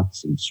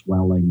clots and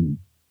swelling and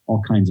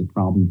all kinds of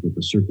problems with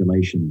the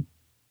circulation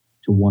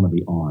to one of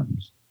the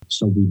arms.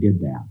 So we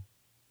did that.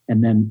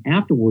 And then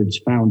afterwards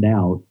found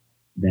out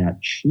that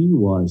she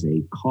was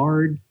a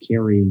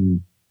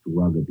card-carrying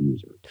drug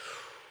abuser.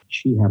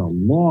 She had a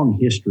long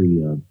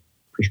history of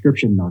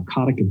prescription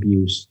narcotic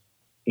abuse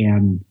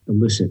and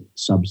illicit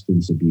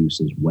substance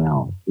abuse as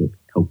well, with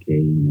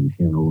cocaine and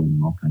heroin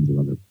and all kinds of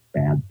other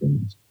bad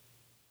things.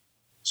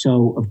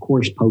 So, of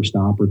course,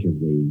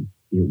 post-operatively,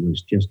 it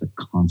was just a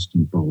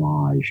constant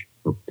barrage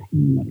for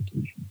pain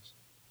medications.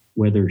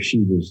 Whether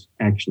she was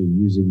actually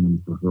using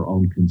them for her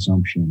own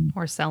consumption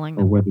or selling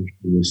them, or whether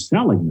she was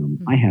selling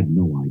them, I had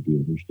no idea.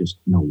 There's just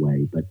no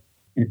way. But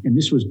and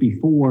this was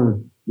before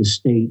the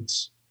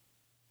states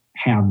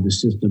have the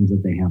systems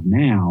that they have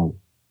now,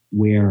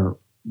 where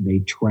they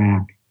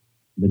track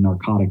the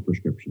narcotic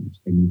prescriptions,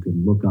 and you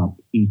can look up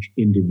each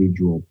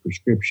individual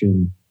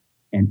prescription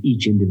and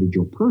each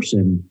individual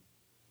person,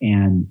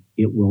 and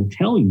it will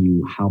tell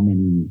you how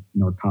many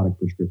narcotic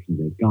prescriptions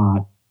they've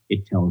got.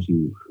 It tells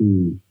you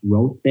who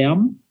wrote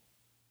them,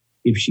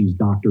 if she's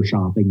doctor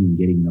shopping and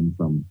getting them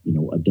from,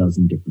 a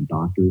dozen different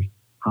doctors,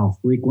 how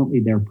frequently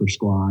they're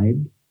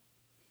prescribed.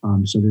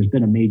 So there's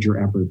been a major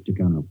effort to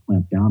kind of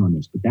clamp down on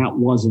this, but that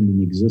wasn't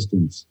in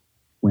existence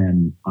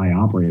when I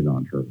operated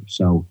on her.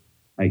 So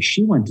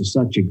she went to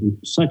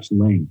such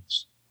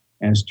lengths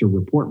as to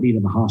report me to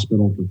the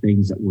hospital for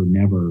things that were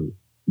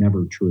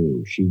never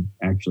true. She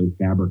actually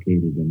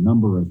fabricated a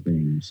number of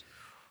things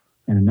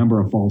and a number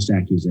of false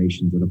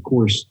accusations that, of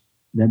course,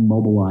 then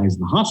mobilized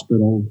the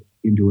hospital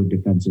into a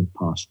defensive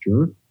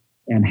posture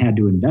and had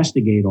to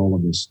investigate all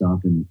of this stuff.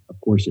 And of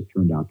course, it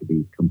turned out to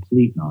be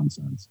complete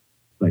nonsense.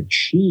 But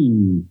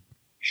she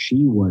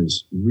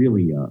was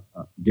really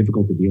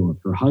difficult to deal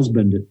with. Her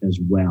husband as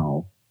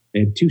well.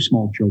 They had two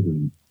small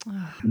children,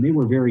 and they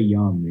were very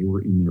young. They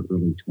were in their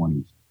early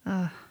 20s.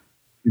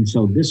 And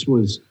so this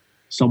was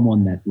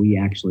someone that we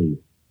actually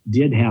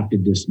did have to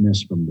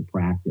dismiss from the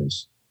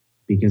practice,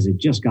 because it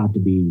just got to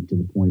be to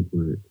the point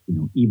where,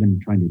 even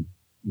trying to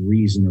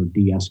reason or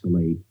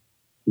de-escalate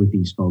with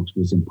these folks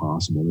was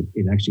impossible.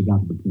 It actually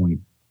got to the point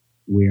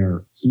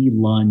where he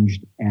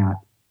lunged at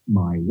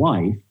my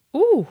wife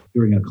Ooh.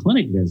 during a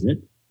clinic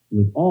visit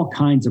with all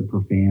kinds of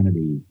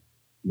profanity.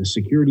 The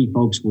security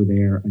folks were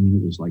there. I mean,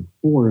 it was like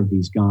 4 of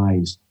these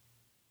guys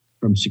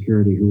from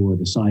security who were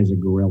the size of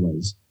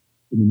gorillas.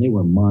 I mean, they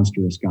were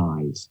monstrous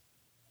guys,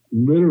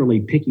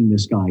 literally picking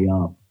this guy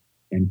up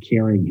and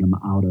carrying him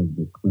out of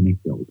the clinic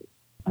building.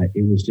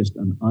 It was just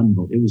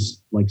it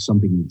was like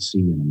something you'd see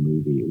in a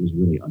movie. It was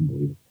really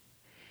unbelievable.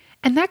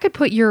 And that could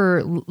put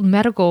your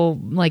medical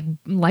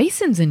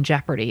license in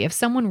jeopardy if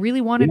someone really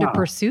wanted to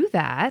pursue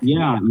that.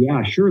 Yeah,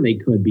 sure they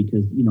could,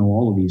 because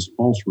all of these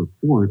false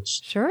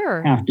reports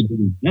sure have to be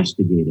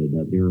investigated.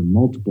 There are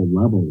multiple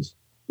levels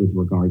with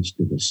regards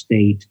to the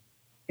state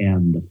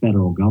and the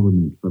federal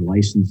government for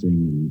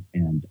licensing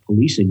and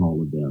policing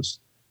all of this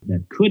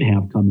that could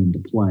have come into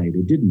play.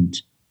 It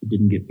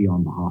didn't get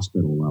beyond the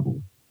hospital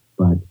level.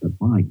 But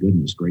my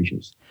goodness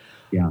gracious.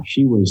 Yeah,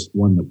 she was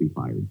one that we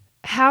fired.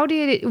 How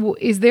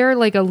is there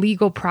like a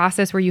legal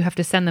process where you have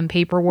to send them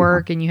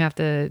paperwork and you have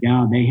to?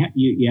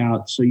 Yeah,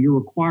 so you're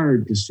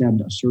required to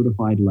send a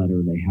certified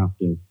letter. They have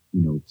to,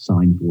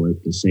 sign for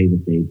it to say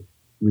that they've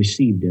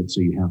received it. So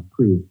you have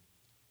proof.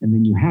 And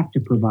then you have to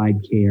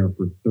provide care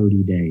for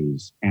 30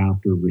 days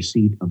after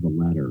receipt of the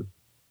letter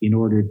in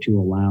order to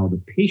allow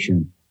the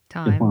patient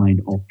to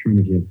find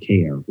alternative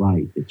care,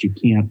 right? That you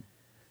can't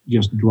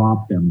just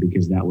drop them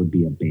because that would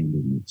be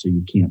abandonment. So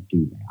you can't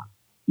do that.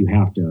 You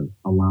have to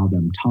allow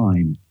them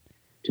time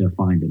to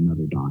find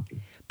another doctor.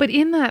 But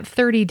in that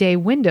 30-day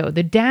window,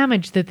 the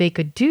damage that they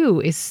could do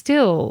is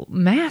still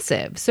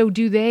massive. So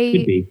do they...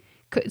 Could be.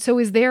 So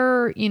is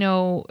there,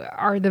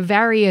 are the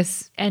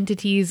various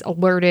entities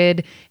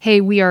alerted, hey,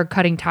 we are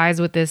cutting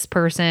ties with this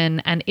person,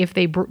 and if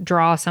they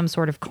draw some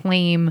sort of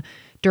claim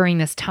during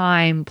this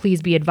time,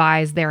 please be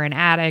advised they're an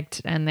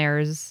addict and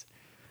there's...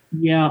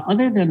 Yeah,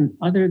 other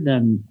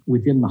than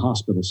within the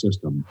hospital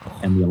system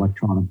and the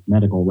electronic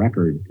medical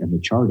record and the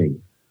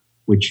charting,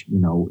 which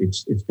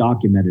it's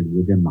documented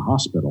within the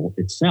hospital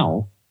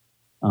itself.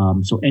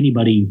 So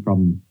anybody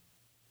from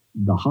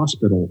the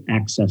hospital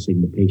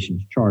accessing the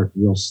patient's chart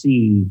will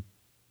see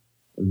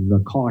the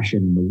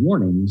caution, the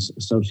warnings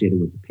associated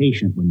with the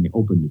patient when they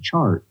open the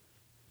chart.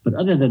 But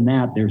other than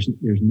that, there's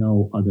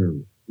no other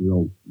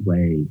real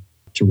way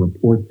to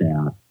report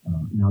that.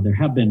 Now there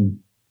have been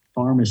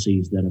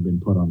pharmacies that have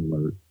been put on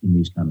alert in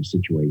these kind of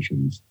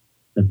situations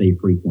that they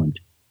frequent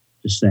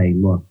to say,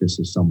 look, this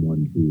is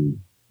someone who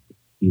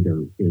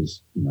either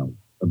is,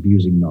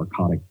 abusing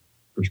narcotic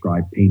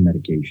prescribed pain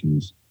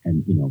medications,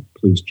 and,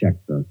 please check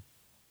the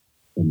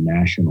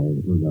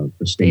national or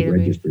the state database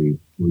registry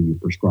where you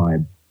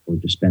prescribe or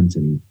dispense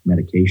any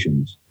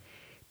medications.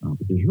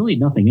 But there's really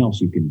nothing else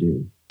you can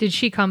do. Did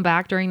she come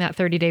back during that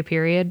 30-day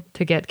period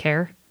to get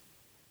care?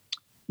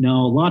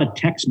 No, a lot of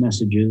text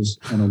messages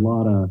and a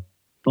lot of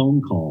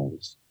phone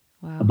calls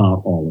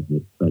about all of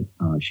it, but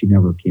she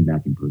never came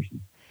back in person.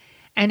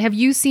 And have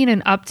you seen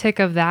an uptick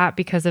of that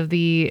because of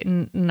the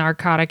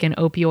narcotic and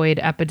opioid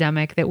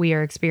epidemic that we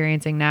are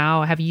experiencing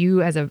now? Have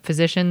you, as a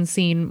physician,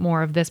 seen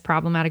more of this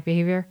problematic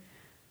behavior?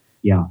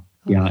 Yeah,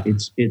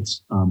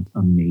 it's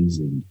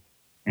amazing,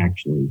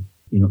 actually.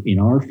 In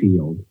our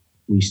field,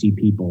 we see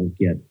people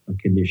get a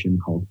condition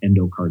called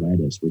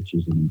endocarditis, which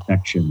is an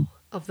infection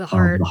of the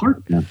heart.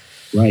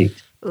 Right.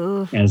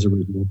 As a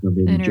result of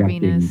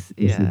injecting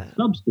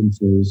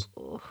substances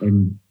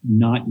and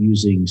not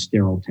using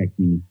sterile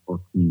technique or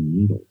clean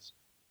needles.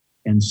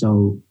 And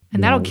so...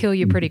 And that'll kill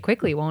you pretty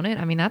quickly, won't it?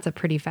 I mean, that's a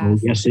pretty fast... Well,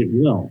 yes, it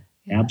will.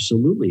 Yeah.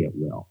 Absolutely it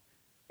will.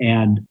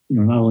 And,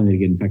 not only do they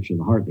get infection of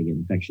the heart, they get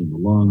infection in the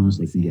lungs,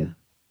 they can get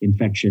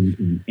infection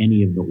in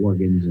any of the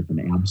organs if an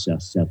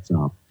abscess sets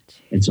up.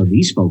 And so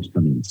these folks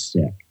come in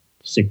sick.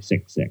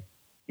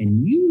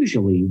 And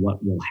usually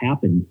what will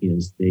happen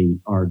is they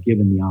are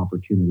given the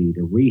opportunity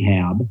to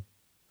rehab,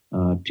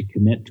 to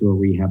commit to a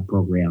rehab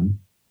program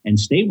and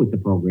stay with the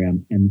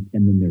program, and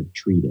then they're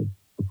treated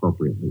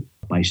appropriately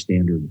by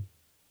standard.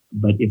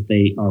 But if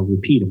they are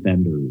repeat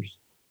offenders,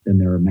 then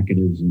there are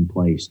mechanisms in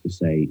place to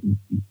say,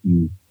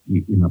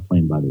 you're not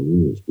playing by the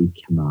rules. We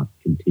cannot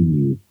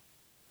continue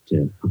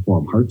to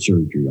perform heart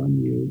surgery on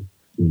you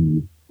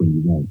when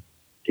you won't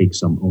take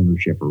some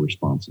ownership or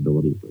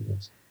responsibility for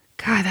this.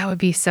 God, that would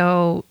be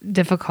so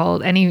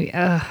difficult. Any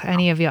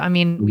of you? I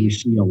mean, we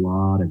see a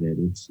lot of it.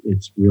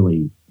 It's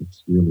really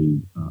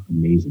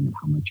amazing at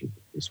how much of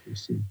this we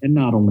see, and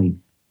not only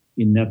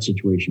in that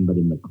situation, but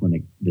in the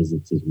clinic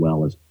visits as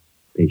well, as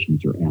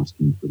patients are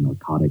asking for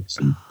narcotics.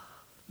 And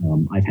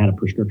I've had a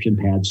prescription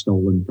pad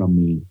stolen from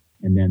me,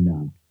 and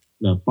then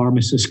the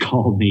pharmacist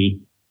called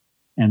me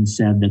and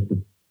said that the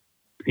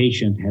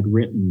patient had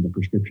written the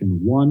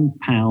prescription 1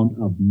 pound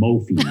of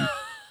morphine.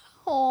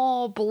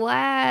 Oh,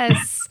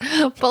 bless.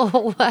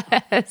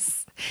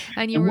 Bless.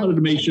 And I wanted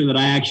to make sure that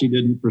I actually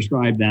didn't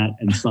prescribe that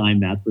and sign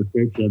that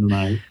prescription. And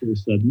I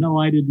said, no,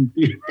 I didn't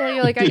do Yeah,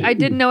 you're like, I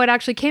didn't know it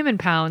actually came in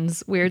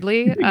pounds,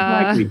 weirdly.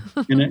 Exactly.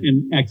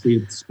 And actually,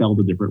 it's spelled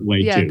a different way,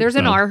 yeah, too. there's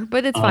an R,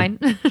 but it's fine.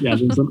 Yeah,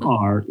 there's an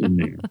R in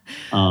there.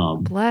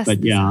 Bless.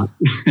 But yeah.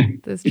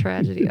 This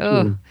tragedy.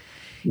 Oh.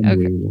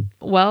 Okay.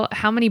 Well,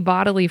 how many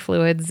bodily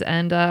fluids?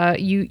 And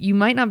you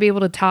might not be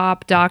able to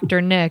top Dr.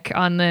 Nick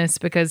on this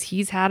because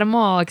he's had them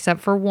all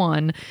except for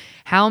one.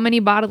 How many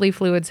bodily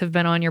fluids have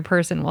been on your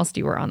person whilst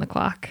you were on the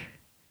clock?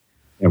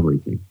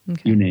 Everything.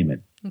 Okay. You name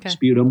it. Okay.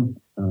 Sputum,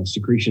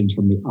 secretions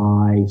from the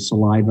eye,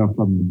 saliva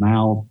from the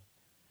mouth,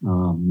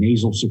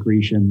 nasal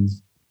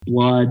secretions,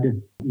 blood,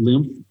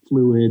 lymph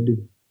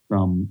fluid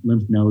from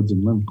lymph nodes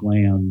and lymph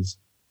glands,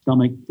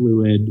 stomach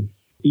fluid,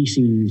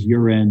 feces,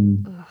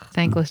 urine,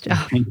 thankless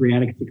job.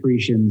 Pancreatic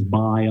secretions,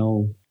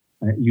 bile,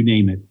 you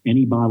name it.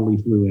 Any bodily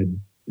fluid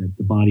that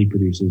the body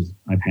produces,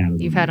 I've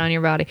had. You've had on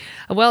your body.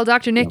 Well,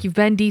 Dr. Nick, You've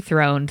been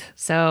dethroned.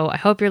 So I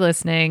hope you're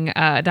listening.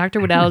 Dr.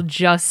 Waddell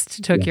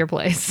just took your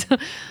place.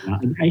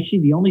 Actually,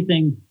 the only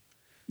thing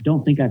I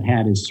don't think I've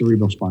had is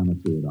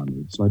cerebrospinal fluid on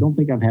me. So I don't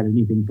think I've had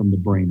anything from the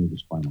brain or the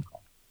spinal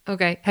column.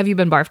 Okay. Have you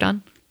been barfed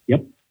on?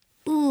 Yep.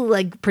 Ooh,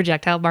 like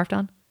projectile barfed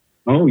on?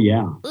 Oh,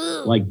 yeah.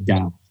 Ugh. Like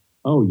doubt.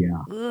 Oh,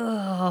 yeah.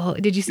 Oh,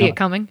 did you see it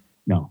coming?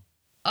 No.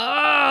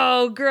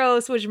 Oh,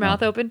 gross. Was your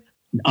mouth open?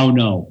 Oh,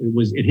 no.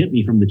 It hit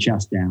me from the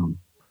chest down.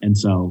 And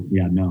so,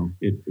 yeah, no,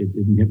 it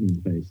didn't hit me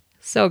in the face.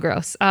 So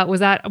gross. Was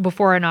that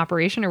before an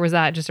operation or was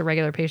that just a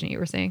regular patient you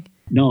were seeing?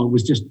 No, it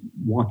was just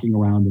walking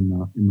around in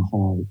the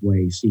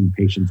hallway, seeing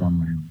patients on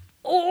round.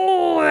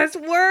 Oh, that's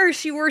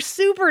worse. You were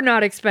super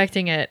not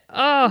expecting it.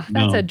 Oh,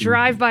 that's a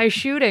drive-by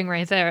shooting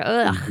right there.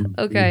 Ugh.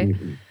 Okay.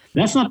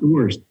 That's not the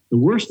worst. The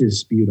worst is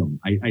sputum.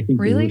 I think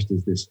really? The worst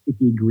is this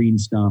sticky green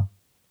stuff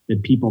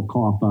that people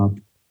cough up.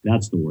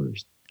 That's the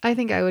worst. I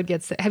think I would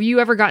get sick. Have you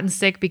ever gotten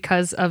sick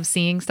because of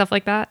seeing stuff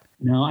like that?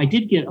 No, I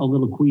did get a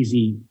little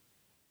queasy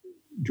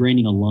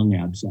draining a lung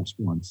abscess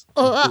once.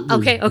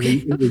 Okay.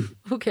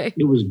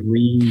 It was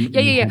green.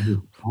 Yeah.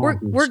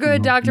 We're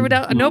good, Dr.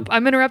 Waddell. Nope,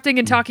 I'm interrupting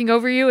and talking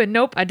over you. And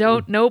nope, I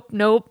don't.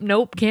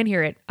 Nope. Can't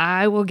hear it.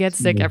 I will get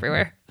sick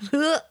everywhere.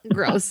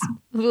 Gross.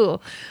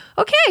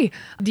 Okay.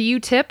 Do you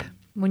tip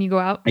when you go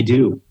out? I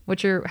do.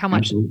 How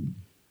much? Absolutely.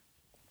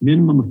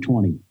 Minimum of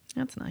 20%.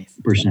 That's nice.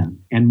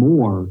 And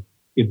more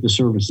if the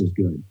service is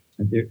good.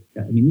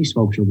 These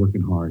folks are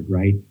working hard,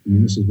 right?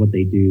 This is what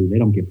they do. They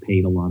don't get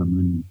paid a lot of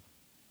money.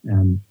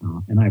 And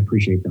I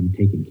appreciate them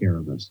taking care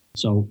of us.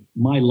 So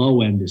my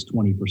low end is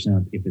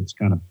 20% if it's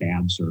kind of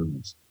bad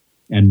service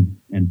and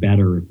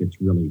better if it's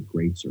really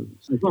great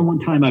service. One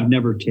time I've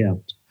never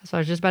tipped. That's what I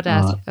was just about to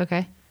ask.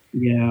 Okay.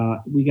 Yeah,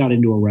 we got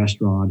into a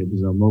restaurant. It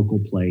was a local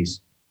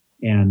place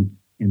and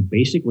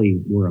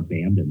basically we're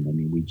abandoned.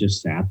 We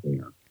just sat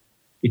there.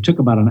 It took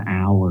about an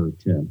hour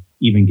to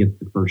even get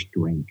the first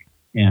drink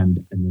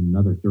and then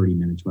another 30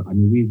 minutes. But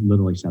we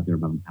literally sat there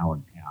about an hour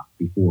and a half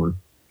before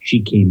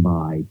she came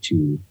by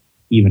to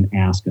even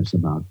ask us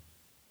about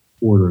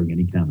ordering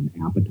any kind of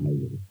an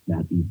appetizer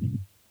that evening.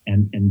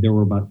 And there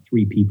were about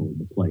 3 people in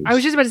the place. I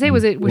was just about to say,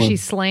 was she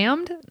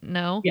slammed?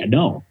 No. Yeah,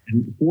 no.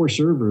 And 4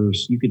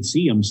 servers, you could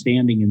see them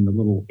standing in the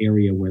little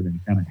area where they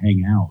kind of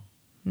hang out.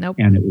 Nope.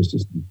 And it was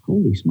just,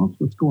 holy smokes,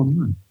 what's going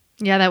on?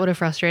 Yeah, that would have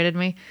frustrated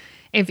me.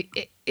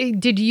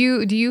 Do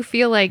you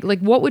feel like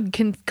what would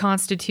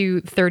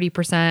constitute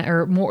 30%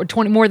 or more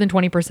than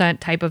 20%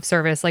 type of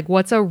service? Like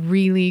what's a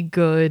really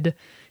good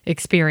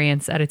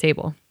experience at a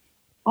table?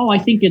 Oh, I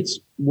think it's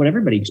what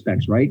everybody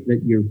expects, right?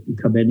 That you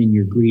come in and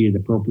you're greeted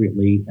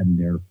appropriately and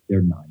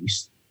they're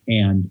nice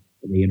and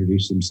they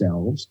introduce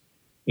themselves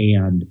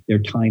and they're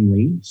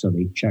timely. So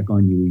they check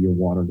on you. Your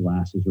water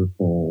glasses are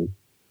full.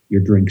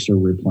 Your drinks are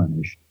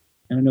replenished.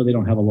 And I know they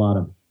don't have a lot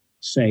of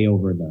say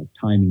over the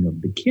timing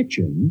of the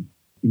kitchen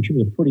in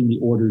terms of putting the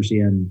orders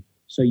in.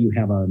 So you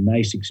have a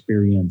nice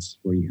experience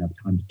where you have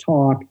time to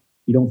talk.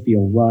 You don't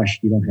feel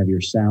rushed. You don't have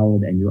your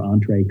salad and your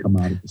entree come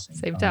out at the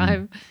same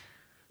time.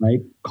 Right?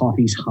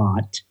 Coffee's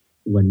hot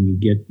when you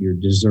get your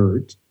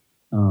dessert.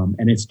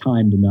 And it's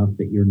timed enough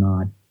that you're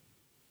not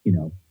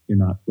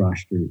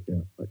rushed or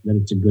that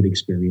it's a good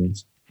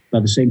experience.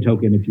 By the same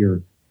token, if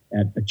you're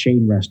at a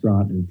chain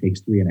restaurant and it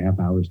takes 3.5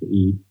 hours to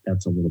eat,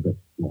 that's a little bit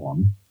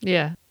long.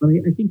 Yeah.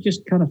 I think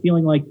just kind of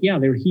feeling like, yeah,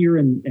 they're here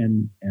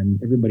and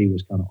everybody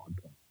was kind of on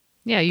point.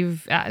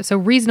 Yeah, so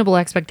reasonable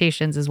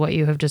expectations is what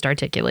you have just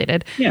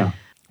articulated. Yeah.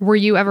 Were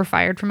you ever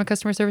fired from a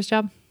customer service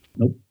job?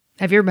 Nope.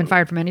 Have you ever been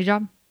fired from any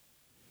job?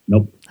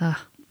 Nope.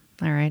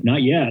 All right.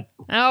 Not yet.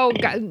 Oh,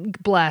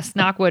 God bless.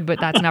 Knock wood, but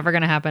that's never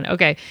going to happen.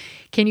 Okay.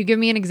 Can you give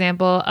me an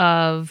example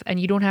of, and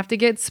you don't have to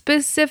get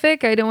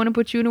specific, I don't want to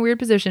put you in a weird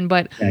position,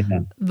 but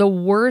the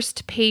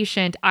worst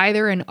patient,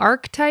 either an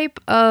archetype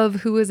of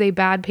who is a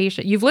bad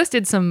patient. You've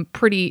listed someone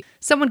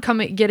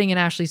getting in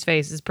Ashley's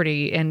face is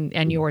pretty,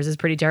 and yours is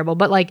pretty terrible.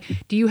 But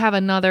do you have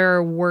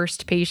another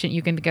worst patient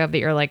you can think of that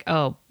you're like,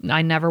 oh,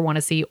 I never want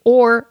to see,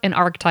 or an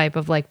archetype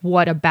of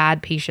what a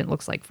bad patient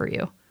looks like for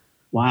you?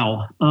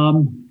 Wow.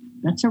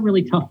 That's a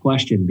really tough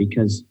question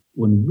because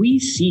when we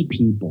see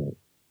people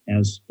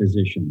as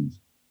physicians,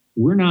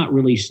 we're not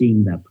really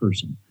seeing that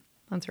person.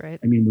 That's right.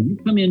 I mean, when you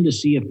come in to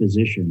see a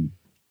physician,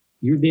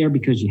 you're there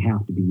because you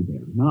have to be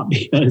there, not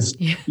because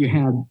you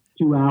had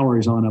 2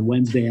 hours on a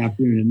Wednesday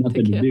afternoon and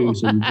nothing to do,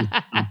 so you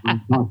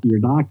just talk to your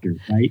doctor,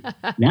 right?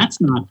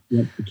 That's not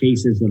what the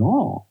case is at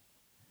all.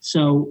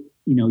 So,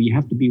 you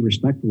have to be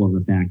respectful of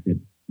the fact that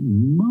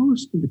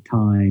most of the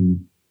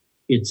time,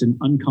 it's an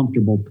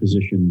uncomfortable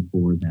position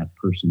for that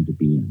person to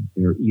be in.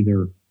 They're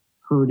either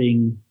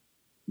hurting,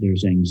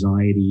 there's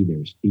anxiety,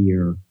 there's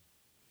fear,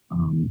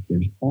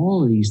 there's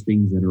all of these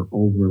things that are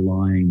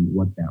overlying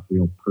what that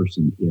real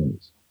person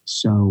is.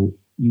 So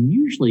you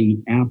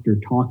usually, after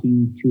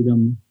talking to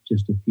them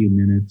just a few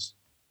minutes,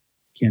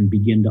 can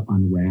begin to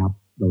unwrap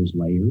those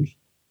layers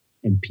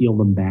and peel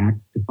them back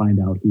to find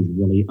out who's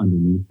really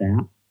underneath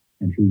that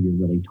and who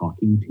you're really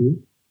talking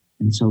to.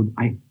 And so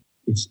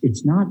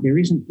there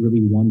isn't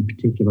really one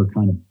particular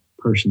kind of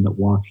person that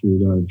walks through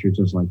the door that you're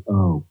just like,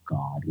 oh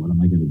God, what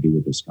am I going to do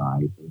with this guy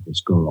or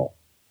this girl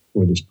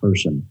or this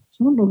person?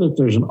 So I don't know that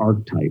there's an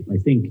archetype. I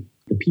think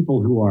the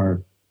people who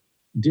are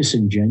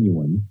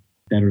disingenuous,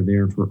 that are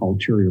there for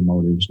ulterior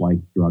motives like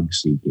drug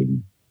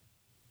seeking,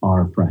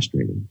 are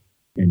frustrating.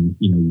 And,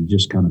 you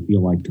just kind of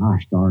feel like,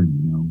 gosh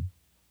darn,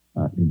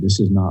 this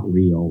is not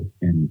real.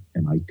 And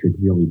I could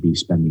really be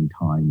spending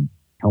time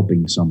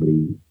helping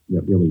somebody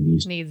that really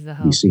needs the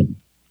help. Be seen.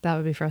 That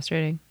would be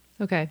frustrating.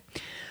 Okay.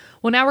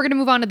 Well, now we're going to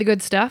move on to the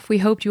good stuff. We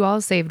hoped you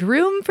all saved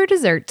room for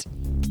dessert.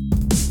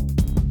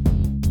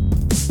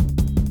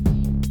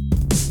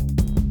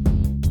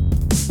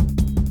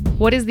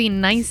 What is the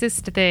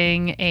nicest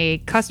thing a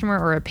customer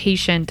or a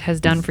patient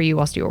has done for you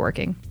whilst you were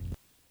working?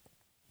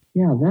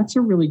 Yeah, that's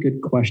a really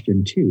good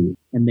question too.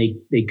 And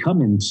they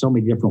come in so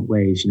many different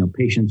ways.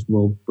 Patients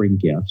will bring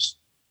gifts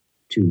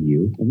to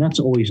you, and that's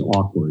always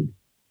awkward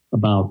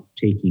about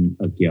taking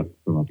a gift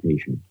from a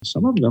patient.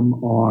 Some of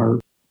them are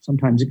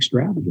sometimes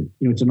extravagant.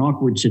 It's an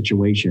awkward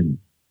situation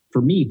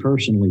for me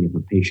personally if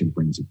a patient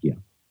brings a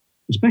gift,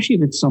 especially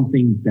if it's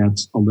something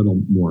that's a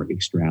little more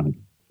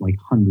extravagant, like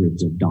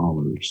hundreds of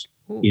dollars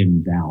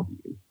in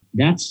value.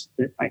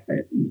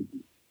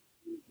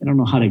 I don't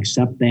know how to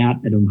accept that.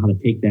 I don't know how to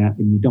take that.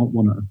 And you don't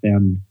want to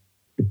offend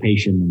the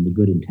patient and the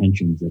good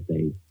intentions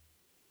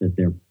that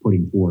they're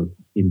putting forth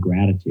in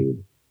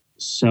gratitude.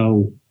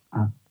 So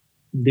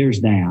there's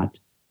that.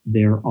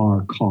 There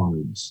are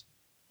cards.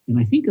 And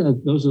I think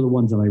those are the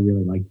ones that I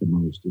really like the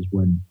most, is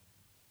when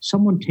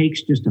someone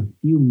takes just a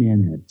few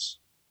minutes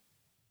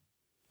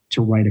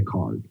to write a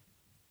card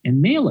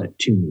and mail it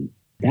to me.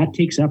 That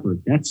takes effort.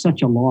 That's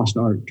such a lost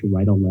art to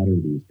write a letter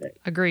these days.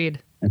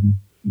 Agreed. And,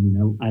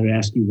 I would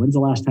ask you, when's the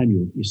last time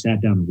you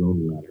sat down and wrote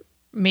a letter?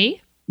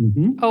 Me?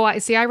 Mm-hmm. Oh,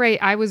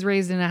 I was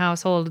raised in a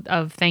household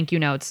of thank you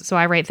notes. So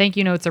I write thank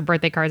you notes or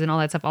birthday cards and all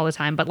that stuff all the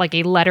time. But like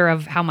a letter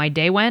of how my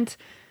day went,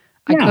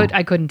 yeah.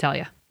 I couldn't tell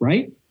you.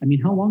 Right? I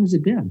mean, how long has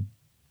it been?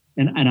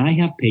 And I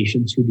have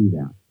patients who do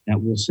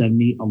that will send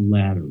me a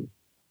letter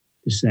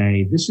to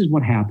say, this is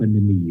what happened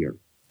in the year.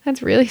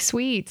 That's really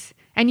sweet.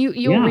 And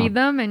you'll read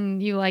them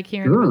and you like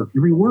hearing Sure,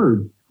 every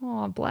word.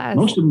 Oh, bless.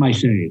 Most of them I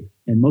save,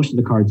 and most of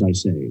the cards I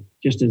save,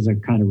 just as a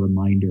kind of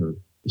reminder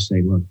to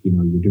say, look,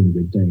 you're doing a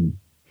good thing.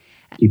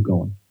 Keep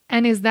going.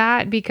 And is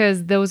that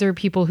because those are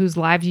people whose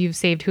lives you've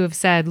saved who have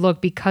said, look,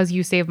 because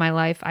you saved my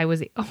life,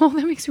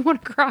 that makes me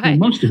want to cry. Yeah,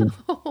 most of them.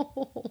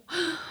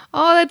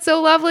 Oh, that's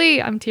so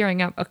lovely. I'm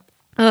tearing up.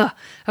 Ugh.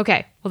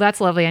 Okay. Well, that's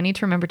lovely. I need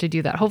to remember to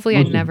do that. Hopefully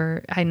I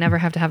never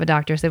have to have a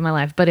doctor save my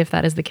life. But if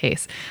that is the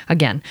case,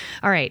 again.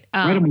 All right.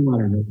 Write them a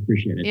letter. I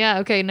appreciate it. Yeah.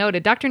 Okay.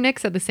 Noted. Dr. Nick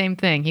said the same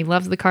thing. He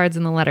loves the cards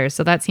and the letters.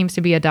 So that seems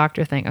to be a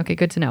doctor thing. Okay.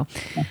 Good to know.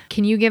 Yeah.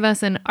 Can you give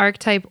us an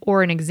archetype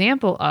or an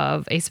example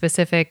of a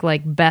specific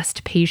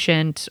best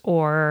patient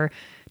or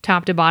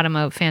top to bottom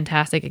of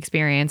fantastic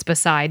experience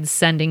besides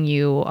sending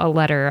you a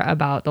letter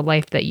about the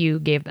life that you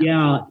gave them?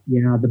 Yeah.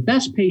 The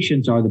best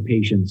patients are the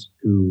patients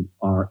who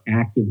are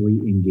actively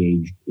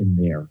engaged in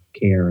their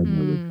care and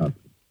their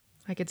recovery.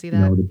 I could see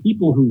that. The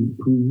people who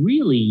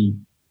really,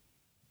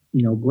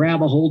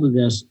 grab a hold of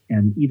this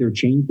and either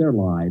change their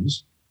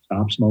lives,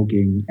 stop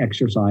smoking,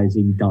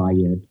 exercising,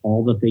 diet,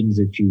 all the things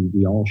that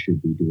we all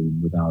should be doing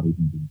without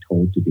even being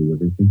told to do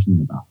it or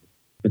thinking about it.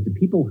 But the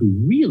people who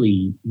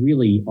really,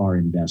 really are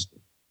invested,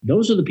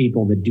 those are the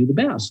people that do the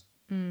best.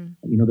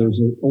 There's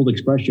an old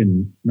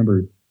expression,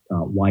 remember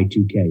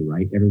Y2K,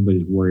 right?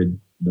 Everybody's worried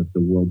that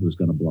the world was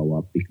going to blow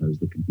up because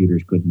the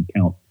computers couldn't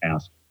count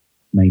past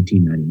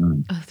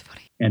 1999. Oh, that's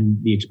funny.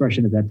 And the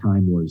expression at that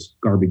time was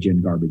garbage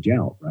in, garbage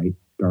out, right?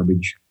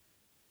 Garbage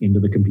into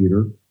the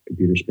computer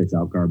spits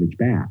out garbage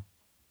back.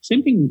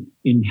 Same thing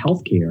in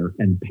healthcare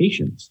and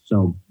patients.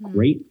 So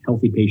great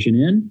healthy patient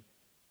in,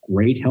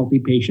 great healthy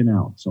patient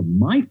out. So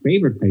my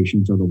favorite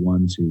patients are the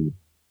ones who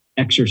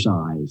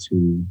exercise,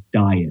 who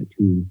diet,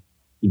 who,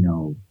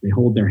 they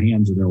hold their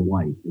hands of their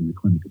wife in the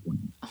clinic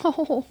appointment.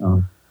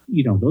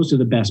 Those are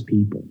the best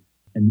people.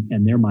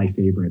 And they're my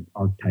favorite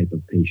archetype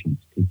of patient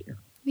to take care of.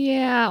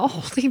 Yeah.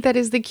 Oh, I think that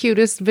is the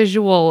cutest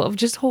visual of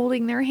just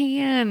holding their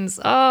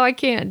hands. Oh, I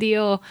can't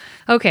deal.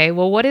 Okay.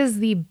 Well, what is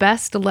the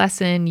best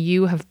lesson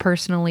you have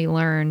personally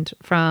learned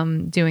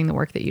from doing the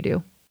work that you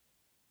do?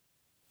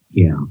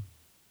 Yeah.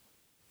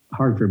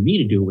 Hard for me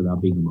to do it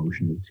without being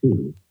emotional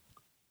too.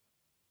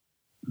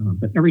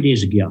 But every day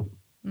is a gift.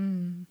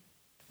 Mm.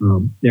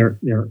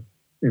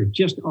 There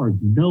just are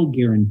no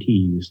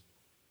guarantees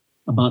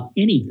about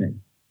anything.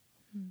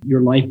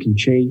 Your life can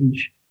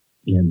change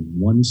in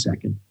 1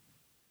 second.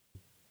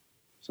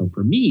 So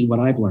for me, what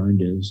I've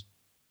learned is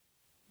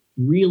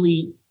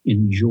really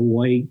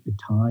enjoy the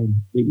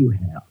time that you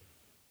have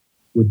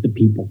with the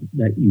people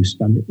that you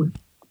spend it with.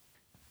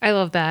 I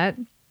love that.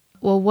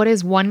 Well, what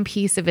is one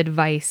piece of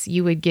advice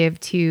you would give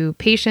to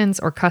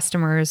patients or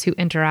customers who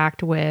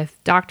interact with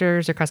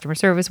doctors or customer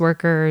service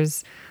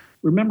workers?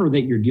 Remember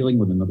that you're dealing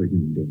with another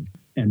human being,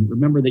 and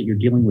remember that you're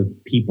dealing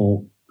with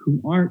people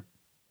who aren't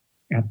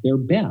at their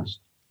best.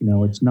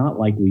 It's not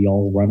like we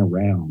all run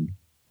around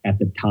at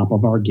the top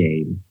of our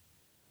game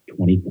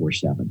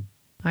 24/7.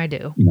 I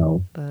do,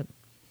 but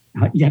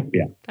Yeah.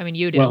 I mean,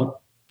 you do.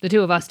 Well, The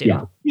two of us do.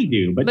 yeah, we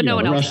do, but no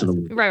one the else rest does. of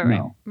the world, Right.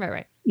 no.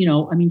 Right.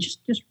 I mean,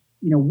 just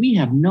we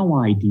have no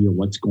idea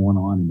what's going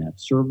on in that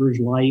server's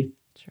life,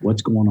 Sure.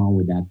 what's going on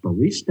with that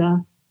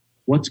barista,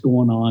 what's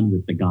going on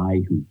with the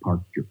guy who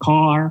parked your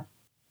car.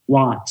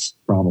 Lots,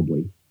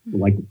 probably,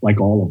 like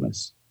all of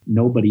us.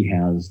 Nobody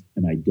has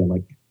an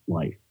idyllic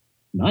life.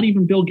 Not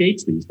even Bill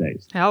Gates these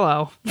days.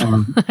 Hello.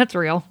 That's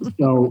real.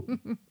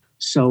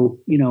 So,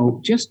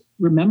 just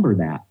remember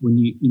that when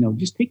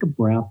just take a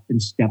breath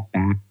and step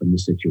back from the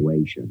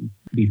situation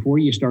before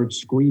you start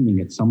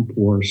screaming at some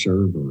poor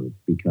server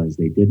because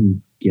they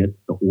didn't get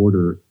the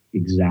order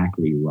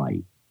exactly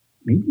right.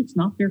 Maybe it's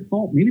not their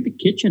fault. Maybe the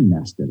kitchen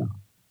messed it up.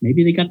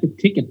 Maybe they got the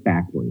ticket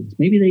backwards.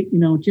 Maybe they,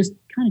 just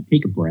kind of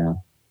take a breath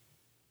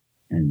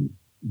and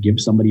give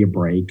somebody a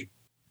break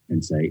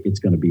and say, it's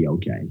going to be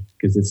okay.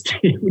 Because it's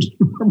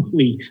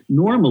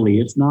normally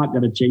it's not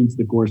going to change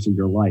the course of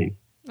your life.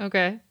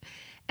 Okay.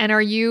 And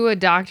are you a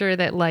doctor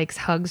that likes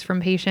hugs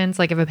from patients?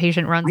 Like if a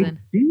patient runs in? I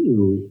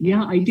do.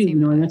 Yeah, I do.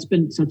 And that's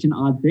been such an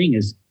odd thing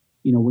is,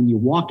 when you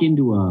walk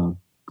into a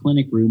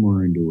clinic room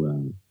or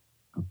into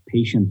a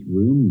patient's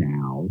room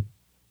now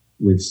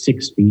with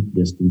 6 feet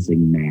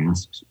distancing,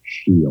 masks,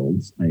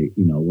 shields,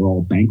 we're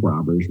all bank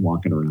robbers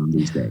walking around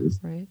these days.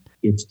 Right.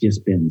 It's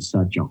just been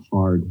such a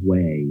hard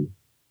way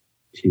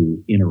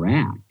to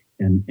interact.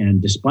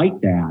 And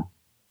despite that,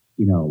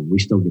 we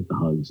still get the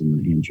hugs and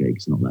the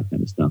handshakes and all that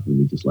kind of stuff, and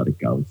we just let it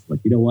go. It's like,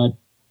 you know what?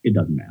 It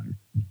doesn't matter.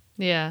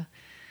 Yeah.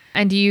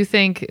 And do you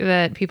think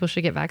that people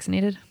should get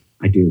vaccinated?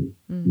 I do.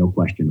 No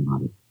question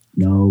about it.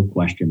 No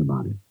question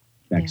about it.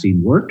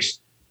 Vaccine works.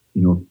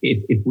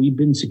 If we've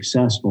been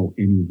successful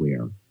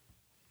anywhere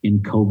in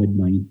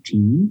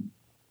COVID-19,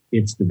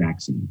 it's the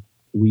vaccine.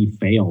 We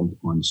failed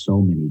on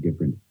so many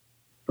different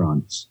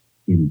fronts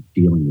in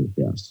dealing with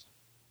this,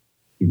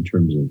 in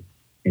terms of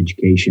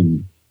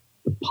education,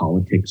 the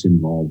politics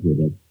involved with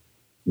it,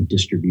 the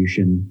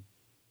distribution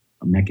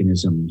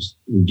mechanisms.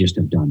 We just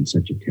have done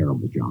such a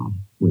terrible job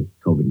with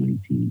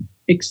COVID-19,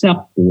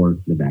 except for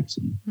the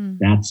vaccine.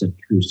 That's a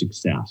true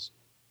success.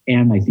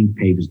 And I think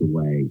paves the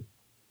way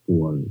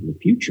for the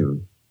future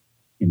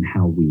in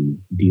how we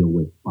deal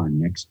with our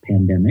next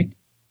pandemic,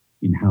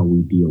 in how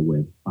we deal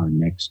with our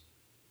next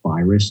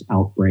virus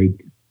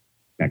outbreak,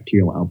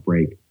 bacterial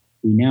outbreak.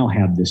 We now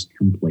have this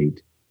template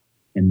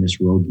and this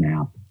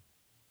roadmap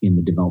in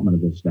the development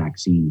of this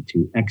vaccine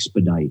to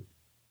expedite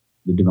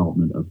the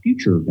development of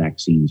future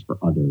vaccines for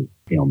other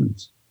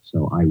ailments.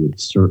 So I would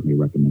certainly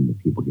recommend that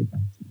people get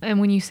vaccinated. And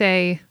when you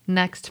say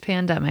next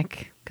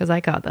pandemic, because I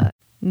caught that,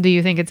 do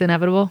you think it's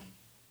inevitable?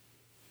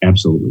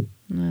 Absolutely.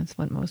 That's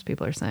what most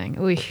people are saying.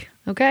 Oy.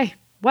 Okay.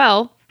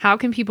 Well, how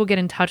can people get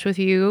in touch with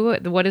you?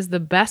 What is the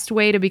best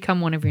way to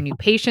become one of your new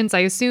patients? I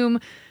assume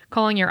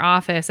calling your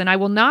office, and I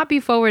will not be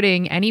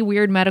forwarding any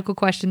weird medical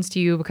questions to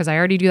you because I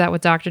already do that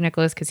with Dr.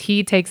 Nicholas because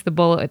he takes the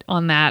bullet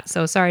on that.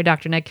 So sorry,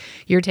 Dr. Nick,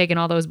 you're taking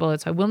all those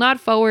bullets. I will not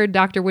forward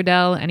Dr.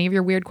 Waddell any of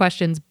your weird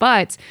questions,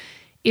 but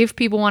if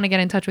people want to get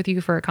in touch with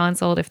you for a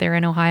consult, if they're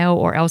in Ohio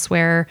or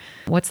elsewhere,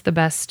 what's the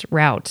best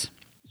route?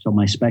 So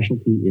my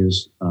specialty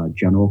is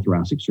general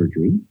thoracic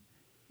surgery.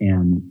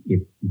 And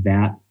if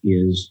that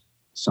is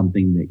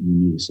something that you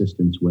need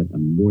assistance with,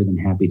 I'm more than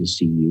happy to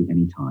see you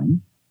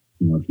anytime.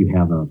 If you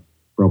have a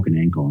broken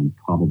ankle, I'm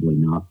probably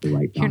not the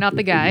right doctor. You're not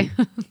the guy.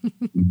 Not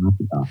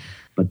the doctor.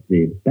 But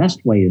the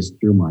best way is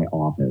through my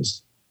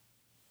office.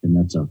 And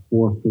that's a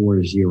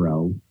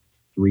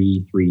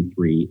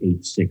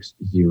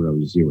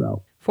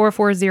 440-333-8600.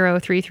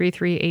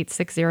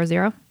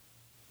 440-333-8600.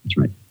 That's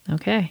right.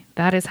 Okay,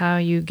 that is how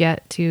you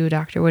get to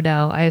Dr.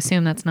 Waddell. I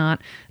assume that's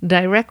not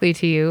directly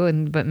to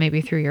you, but maybe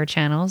through your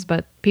channels,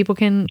 but people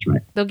can,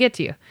 they'll get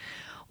to you.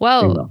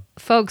 Well,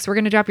 Folks, we're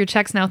going to drop your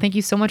checks now. Thank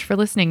you so much for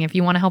listening. If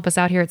you want to help us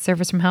out here at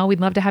Service from Hell,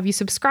 we'd love to have you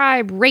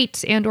subscribe,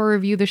 rate, and or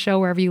review the show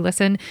wherever you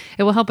listen.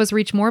 It will help us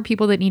reach more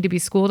people that need to be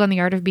schooled on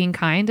the art of being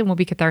kind and will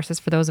be catharsis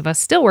for those of us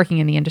still working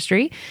in the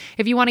industry.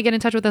 If you want to get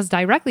in touch with us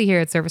directly here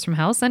at Service from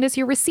Hell, send us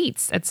your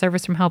receipts at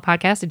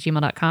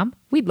servicefromhellpodcast@gmail.com.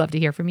 We'd love to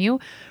hear from you.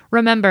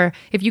 Remember,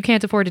 if you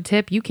can't afford to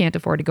tip, you can't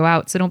afford to go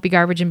out. So don't be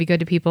garbage and be good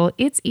to people.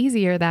 It's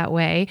easier that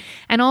way.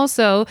 And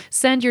also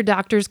send your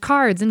doctors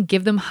cards and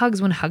give them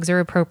hugs when hugs are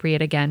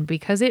appropriate again,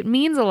 because it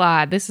means a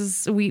lot.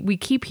 We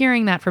keep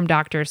hearing that from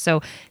doctors.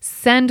 So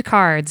send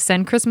cards,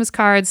 send Christmas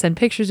cards, send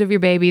pictures of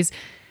your babies.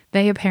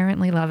 They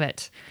apparently love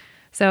it.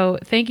 So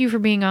thank you for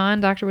being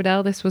on, Dr.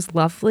 Waddell. This was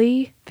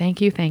lovely.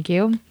 Thank you. Thank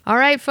you. All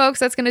right, folks,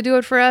 that's going to do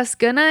it for us.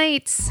 Good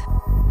night.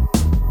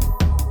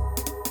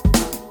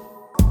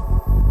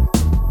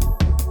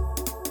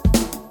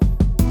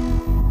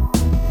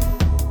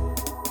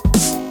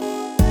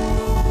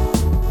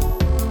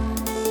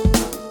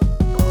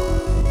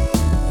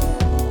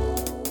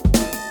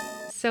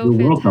 So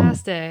You're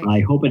fantastic. Welcome. I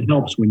hope it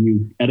helps when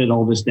you edit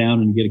all this down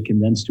and get it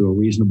condensed to a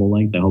reasonable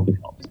length. I hope it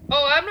helps.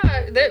 Oh, I'm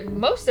not.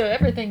 Most of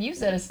everything you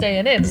said is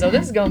staying in, so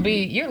this is going to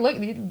be.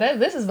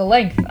 This is the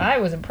length. I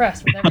was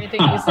impressed with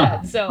everything you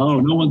said. So. Oh,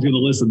 no one's going to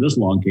listen this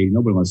long, Katie.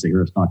 Nobody wants to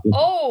hear us talk this.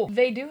 Oh,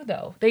 they do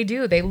though. They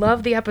do. They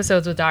love the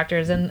episodes with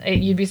doctors, and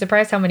you'd be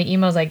surprised how many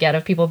emails I get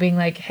of people being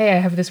like, "Hey, I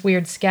have this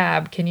weird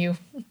scab. Can you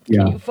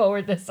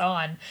forward this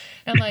on?"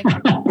 And I'm like,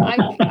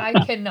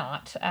 I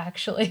cannot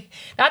actually.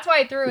 That's why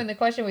I threw in the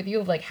question with you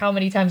of like, how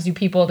many times do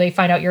they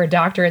find out you're a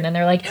doctor and then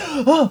they're like,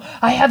 "Oh,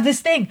 I have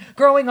this thing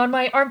growing on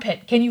my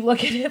armpit. Can you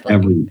look at it?" Like,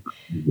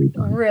 every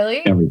time.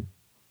 Really? Every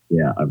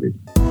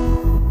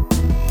time.